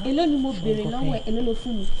èló ni mo béèrè lọ́wọ́ ẹ̀ èló ló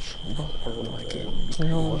fún mi.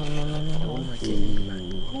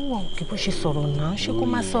 Wọ́n kì bó ṣe sọ̀rọ̀ náà ṣé kó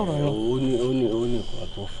má sọ̀rọ̀ ni. Ó ní nǹkan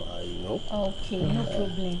tó fà á yìí. Okay no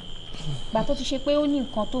problem. Gbà tó ti ṣe pé ó ní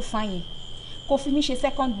nǹkan tó fà yẹn kó fi mí ṣe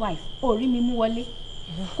second wife ó rí mi mú wọlé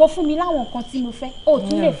kó fún mi láwọn nǹkan tí mo fẹ́ ó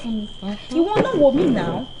tún lè fún mi ìwọ náà wò mí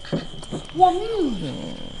náà wò mí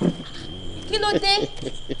kí ló dé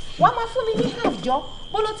wàá máa fún mi ní half jọ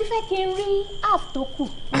bó ló ti fẹ́ kí n rí half tó kù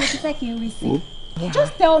bó ló ti fẹ́ kí n rí sí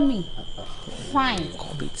just tell me fine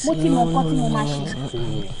mo ti mọ nǹkan tí mo máa ṣe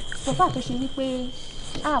sọfà tó ṣe wípé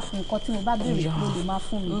half nǹkan tí mo bá béèrè ló lè máa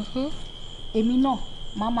fún mi èmi náà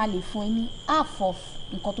máa lè fún ẹ ní half of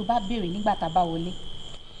nǹkan tó bá béèrè nígbà tá a bá wọlé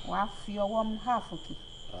wàá fi ọwọ́ mú half òkè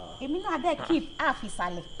èmi náà dẹ̀ keep half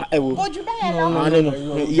ìsàlẹ̀ ojú bẹ́ẹ̀ lọ.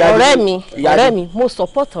 ọ̀rẹ́ mi mo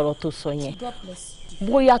support ọ̀rọ̀ tó sọ yẹn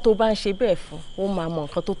bóyá tó bá ń ṣe bẹ́ẹ̀ fún ó máa mọ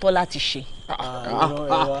nǹkan tó tọ́ láti ṣe.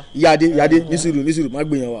 Ìyáde ní sùúrù má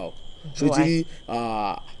gbìyànjú wa o ṣé tí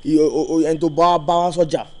ẹni tó bá wá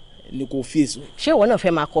sọ́jà ni kò fèsì. Ṣé ìwọ náà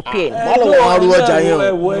fẹ́ máa kọ́pì ẹ̀? Wọ́n lọ wọ́n arú ọjà yẹn o.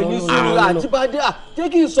 Ẹ̀wọ̀ ẹni sùúrù àtibádé jẹ́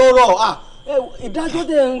kí n sọ̀rọ̀ ìdájọ́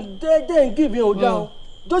tẹ̀ ń give yẹn ò dá o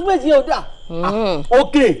judgement yẹn ò dá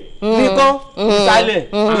òkè nìkan ìsàlẹ̀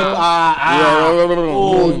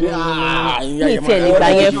mi tẹ̀ lè gbà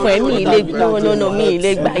yẹn fún ẹ mi ì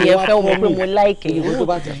lè gbà yẹn fún ẹ o mọ̀ pé mo láìkè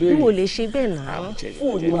yìí mo lè ṣe bẹ́ẹ̀ náà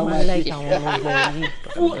mo láìkè àwọn ọmọ ọgbọ̀n yìí.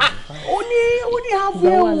 ó ní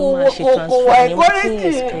àbẹ̀ òkòwò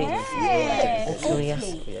ẹ̀kọ́rẹ́tì.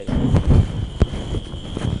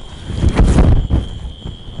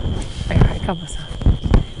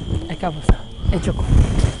 Ẹ káàbọ̀ sá ẹ jókòó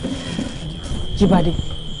Jíbádé.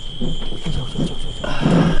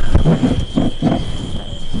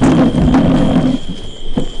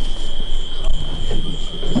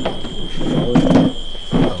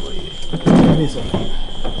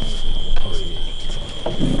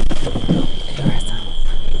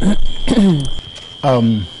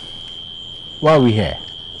 Why are we here?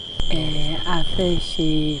 A fẹ́ ṣe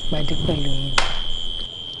ìpàdé pẹ̀lú yín.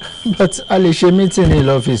 But a lè ṣe meeting in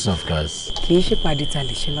office of course. Kì í ṣe ìpàdé tá a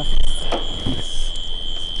lè ṣe lọ́fíìsì.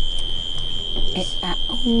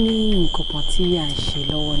 Ó ní nǹkan kan tí à ń ṣe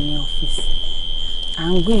lọ́wọ́ ní ọ́fíìsì. À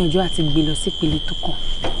ń gbìyànjú àti gbé lọ sí ìpele tó kàn.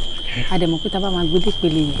 A dẹ̀ mọ̀ pé tá a bá máa gbé dé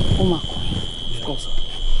ìpele yẹn ó máa kàn yín.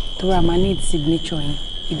 Torí a máa need signature yín.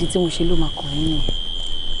 Ìdí tí mo ṣe ló máa kàn yín nìyẹn.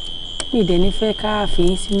 Mi ì dẹ̀ ní fẹ́ ká fi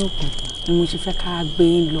yín sínú òkùnkùn ni mo ṣe fẹ́ ká gbé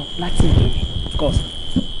yín lọ láti bẹ̀rẹ̀.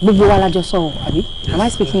 Gbogbo wa lájọ sọ àbí? Am I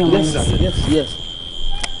speaking your mind? Yes.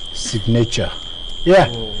 Signature. Yeah.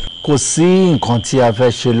 Kò sí nǹkan tí a fẹ́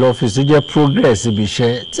ṣe lọ́fíìsì tó jẹ́ progress ibi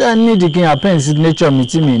iṣẹ́ tí a ní kí n append signature mi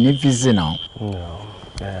tí mi ní fi sí náà.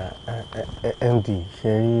 MD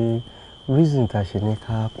ṣe rí reason tá a ṣe ní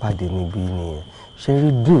ká pàdé níbí nìyẹn ṣe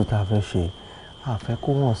rí deal tá a fẹ́ ṣe a fẹ́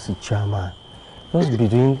kó wọ́n sí chairman just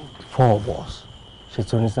between four of us ṣe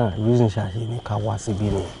tí onísàn reason ṣe àṣẹ ní ká wá síbí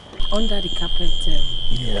nìyẹn. Under the carpet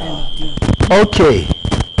kind of deal. Okay,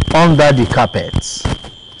 under the carpet.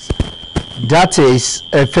 That is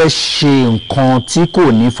ẹ fẹ́ ṣe nǹkan tí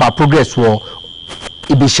kò ní fa progress wọ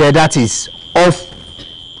ibi iṣẹ́ that is off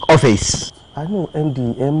office. I know MD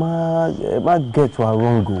ẹ má get wa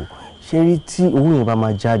wrong o ṣe rí tí owó yẹn bá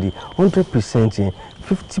máa jáde 100% yẹn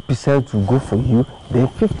 50% will go for you, then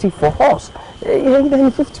 50 for us. And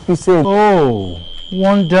then 50%. Oh,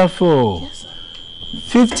 wonderful. Yes,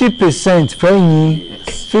 50% for me,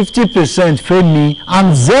 50% for me,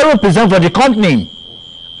 and 0% for the company.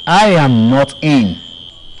 I am not in.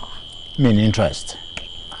 Main interest.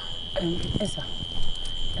 Sir,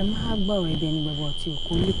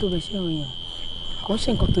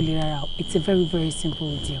 it's a very, very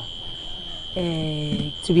simple deal.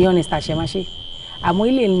 To be honest, I'm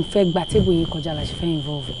willing to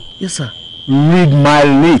involve. Yes, sir. Read my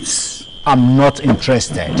lips. I'm not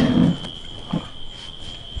interested.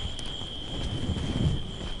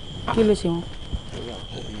 Kí ló ṣe wọ́n?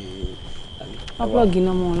 Plug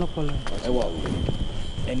iná mọ́ wọn lọ́pọ̀lọ́. Ẹ wà wò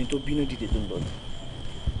ẹni tó bínú dìde tó ń lọ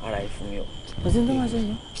ara ẹ̀ fún yọ. Kò sí tó máa ṣe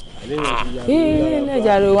yẹn. Ilé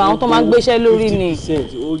jàre àwọn tó máa ń gbéṣẹ́ lórí ni.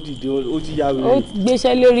 50% ó dìde ó ti yá wèrè. Ó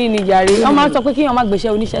gbéṣẹ́ lórí ni jàre. Wọ́n máa ń sọ pé kíyàn má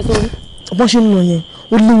gbéṣẹ́ oníṣẹ́ sórí. Bọ́n ṣe ń lọ yẹn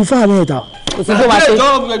ó léwu fún àwọn ẹ̀dá. Kò sí tó máa ṣe.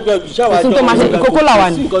 Kò sí tó máa ṣe. Ìkókó làwà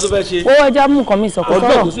ni. Ó ẹja mú nǹkan mi sọ kò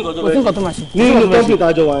sọ̀rọ̀. Kò sí nǹkan tó máa ṣe. Nínú kọ́ńtì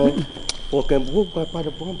ìtajọ wa yẹn ọ̀kẹ́ bó gba padà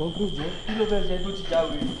bọ́ gbòjọ́ kí ló fẹ́ ṣe tó ti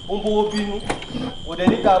jáwé ó ń bówó bínú kò dẹ̀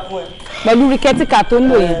níta fún ẹ. Pẹ̀lú rikẹ́tíkà tó ń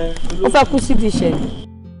lò yẹn ó fẹ́ kú sí ti ṣẹ̀.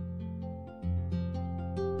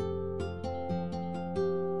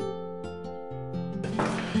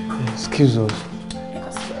 Excuse us.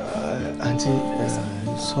 Auntie,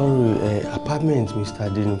 sorry, apartment Mr.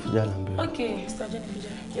 Adenu Fujalambe. Okay, Mr. Adenu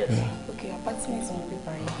Fujalambe. Yes. Okay, apartment on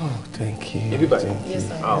paper. Oh, thank you. Everybody? Yes,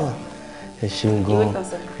 sir. Oh. Ẹ ṣeun gan.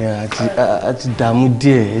 Àti dààmú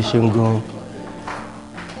díẹ̀, ẹ ṣeun gan.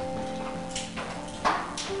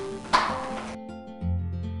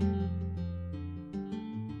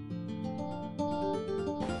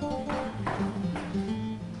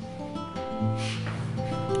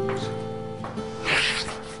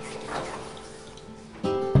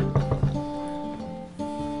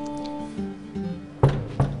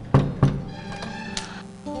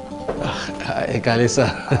 Ẹ kálẹ́ sà.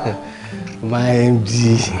 My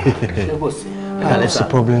MD. What's the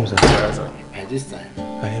problem, sir? At this time.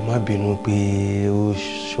 Ẹ má bínú pé ó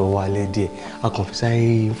ṣọwọ́ alẹ́ díẹ̀. A kàn fi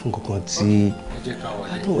sáré fún kankan tí.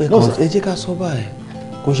 Ẹ jẹ́ ká sọ báyìí.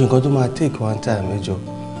 Kò ṣe nǹkan tó máa take one time ẹjọ́.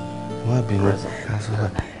 Ẹ má bínú ká sọ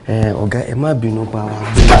báyìí. Ọ̀gá ẹ má bínú pa wa.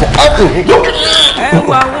 Ẹ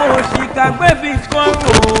wà wo òṣìkà gbẹ́bí kan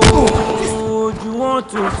rò ojú wọn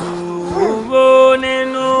tuntun ro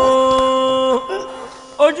nínú.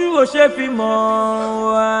 Ojú ò ṣe fi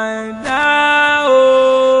mọ̀ àìdá o.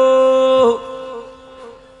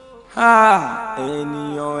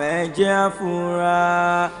 Ènìyàn ẹ jẹ́ àfúrà.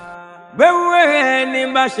 Gbéwé ẹni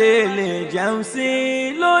bá ṣe lè jẹun sí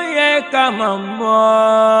ló yẹ ká máa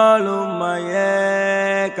mọ̀ ló máa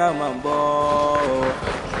yẹ ká máa bọ̀.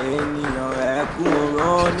 Ènìyàn ẹ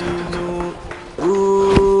kúrò nínú.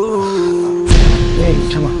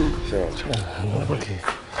 Chama. Okay.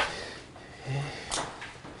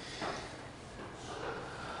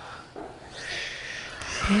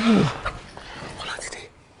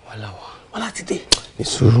 Wọ́lá ti dé. Ní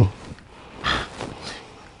sùúrù.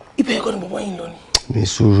 Ibẹ̀ ẹ̀kọ́ ni bàbá yìí ń lọ ni. Ní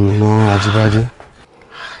sùúrù náà, Ajíbádé.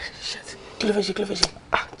 Kí ló fẹ́ ṣe, kí ló fẹ́ ṣe?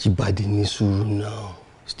 Ajíbádé ní sùúrù náà.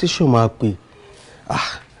 Station máa pè.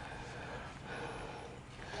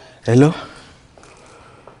 Hello?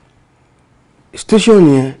 Station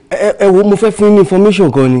yẹn, ẹ wo mo fẹ́ fún yín ní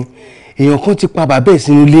information kan ni. Èèyàn kan ti pa bàbá ẹ̀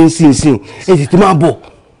sínú ilé ńsìnsìn. Ẹ tètè máa bọ̀.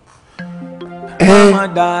 Má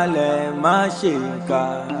dalẹ̀ má ṣe ìkà,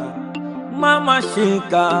 má ṣe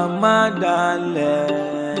ìkà má dalẹ̀,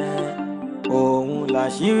 òun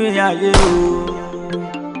làṣírí ayé o.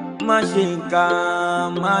 Má ṣe ìkà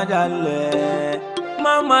má dalẹ̀,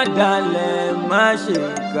 má dalẹ̀ má ṣe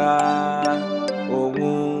ìkà,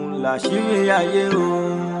 òun làṣírí ayé o.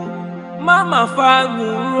 Má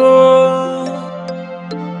fagun ro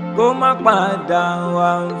kó má padà wà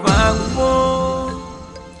fagun.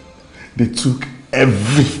 They took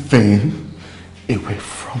everything away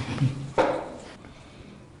from me.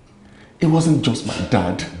 It wasn't just my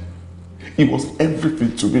dad. It was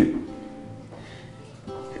everything to me.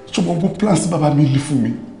 Ṣùgbọ́n plans bàbá mi lé fún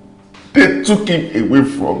mi. They took him away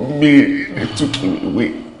from me. They took him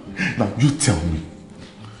away. Now you tell me.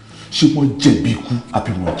 Ṣé wọ́n jẹ̀bi ikú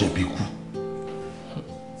àbí wọ́n jẹ̀bi ikú?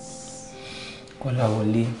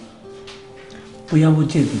 Kọ́láwọlé, bóyá wọ́n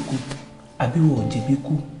jẹ̀bi ikú àbí wọ́n jẹ̀bi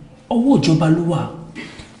ikú. Ọwọ́ ìjọba ló wà.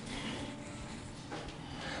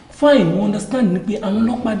 Fine, we understand ni pé àwọn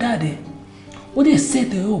ọlọ́pàá dáadẹ́ ó dẹ̀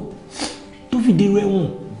set ẹ̀ up tó fi dèrò ẹ̀wọ̀n.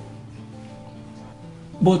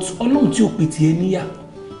 But ọlọ́run tí ó pè tiẹ̀ níyà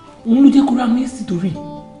òun ló jẹ́ kó ra amnesty torí.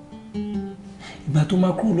 Ìgbà tó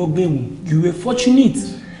máa kúrò lọ́gbà ẹ̀wọ̀n you were fortunate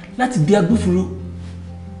láti di agbófinró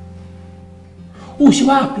ṣe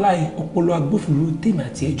wá apply ọpọlọ agbófinró tèmi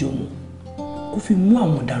àti ẹjọ́ mu kó fi mú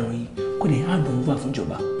àwọn ọ̀daràn yìí kó lè hand over fún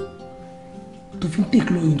ìjọba tó fi take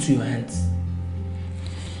law into your hands.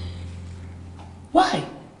 Why?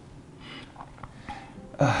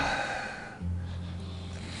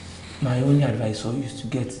 My only advice for you is to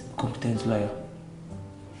get a competent lawyer.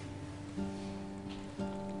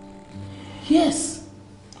 Yes,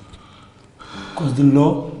 because the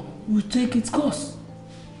law will take its course.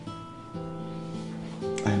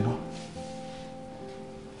 I know.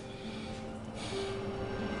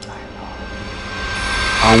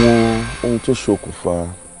 Àwọn ohun tó ṣokùnfà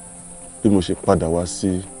bí mo ṣe padà wá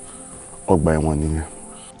sí ọgbà ẹ̀wọ̀n nìyẹn.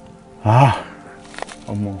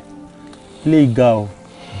 Ọmọ ilé ìga o,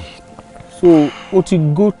 so o ti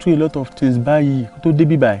go through a lot of things báyìí kó tó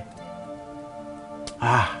débí báyìí.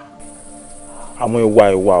 Àmọ́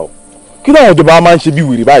ìwà o kí làwọn ìjọba máa ń ṣe bí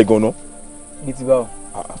wèrè báyìí gan-an. bí ti bá o.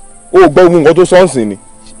 ó gbọ́ ohun nǹkan tó sọ́ọ̀sì ni.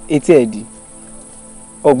 etí ẹ̀ di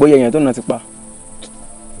ọgbọ́n yẹ̀yàn tó nà ti pa.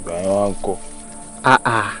 ìgbà yẹn wá ń kọ́.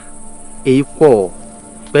 èyí pọ̀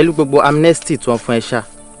pẹ̀lú gbogbo amnesty tí wọ́n fún ẹ ṣá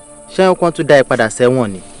ṣé wọ́n tún dá ẹ padà sẹ́wọ̀n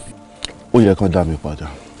ni. Ó yẹ kán dá mi padà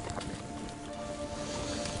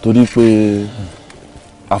torí pé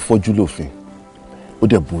afọ́jú lòfin ó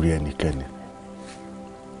dẹ̀ borí ẹnikẹ́ni.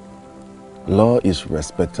 Law is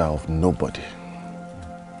respecter of nobody.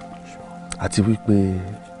 Àti wípé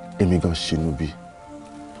èmi gan ṣinú bí.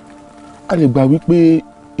 A lè gbà wípé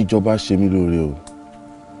ìjọba ṣe mí lóore o.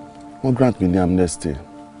 Wọ́n grant mi ní amnesty.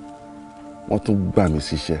 Wọ́n tún gbà mí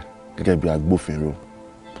síṣẹ́ gẹ́gẹ́ bí agbófinró.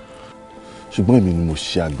 Ṣùgbọ́n èmi ni mo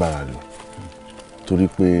ṣe agbára lò torí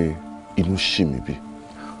pé inú ṣì mí bí.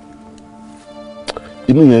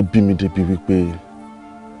 Inú yẹn bí mi débi wípé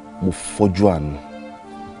mo fọ́jú àánú.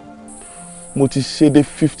 Mo ti ṣe dé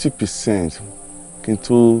 50% kí n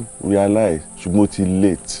tó realize ṣùgbọ́n ó ti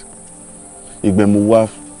late. Ìgbẹ́ mo wá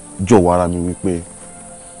jọ̀wọ́ ara mi wípé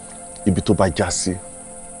ibi tó bá já sí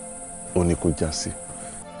ó ní kó já sí.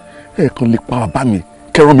 Ẹ̀ẹ̀kan lè pa bàbá mi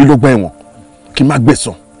kẹ́ràn mi lọ́gbà ẹ̀wọ̀n kí n má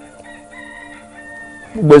gbẹ̀san.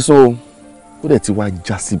 Mo gbẹ̀san o, ó dẹ̀ ti wá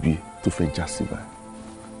já síbi tó fẹ́ já sí báyìí.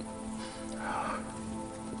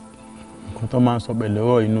 Nǹkan tó máa ń sọ pẹ̀lú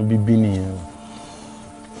ọ̀rọ̀ inú bíbí nìyẹn o.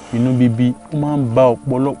 Inú bíbí ó máa ń ba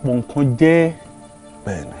ọ̀pọ̀lọpọ̀ nǹkan jẹ́.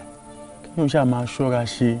 Bẹ́ẹ̀ni. Kí ni o ṣáà máa ṣọ́ra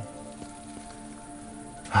ṣe.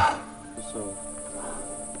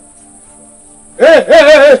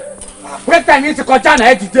 Wẹ́tà yín ti kọjá náà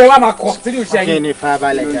ẹ dìde wá máa kọ sínú iṣẹ́ yín. Kí ni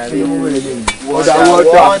fábalẹ̀ jàre? Wọ́dà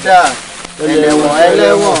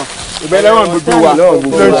ẹlẹ́wọ̀n. Ìbẹ̀lẹ́wọ̀n gbogbo wa ló ń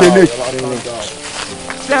ṣe lé.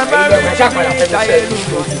 Sẹ́mbàrì ìdáyé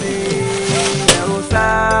lùdò sí ẹ̀rù sá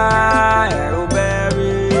ẹ̀rù bẹ́ẹ̀rì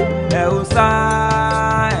ẹ̀rù sá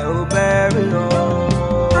ẹ̀rù bẹ́ẹ̀rì o.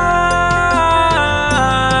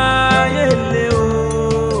 Ayé lé o,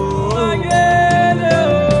 ayé lé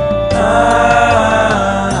o.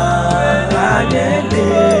 Ayé lé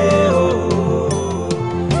o.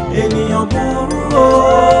 Ènìyàn burú o.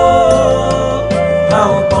 A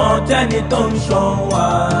ò kàn jẹ́ni tó ń ṣọ́ wa.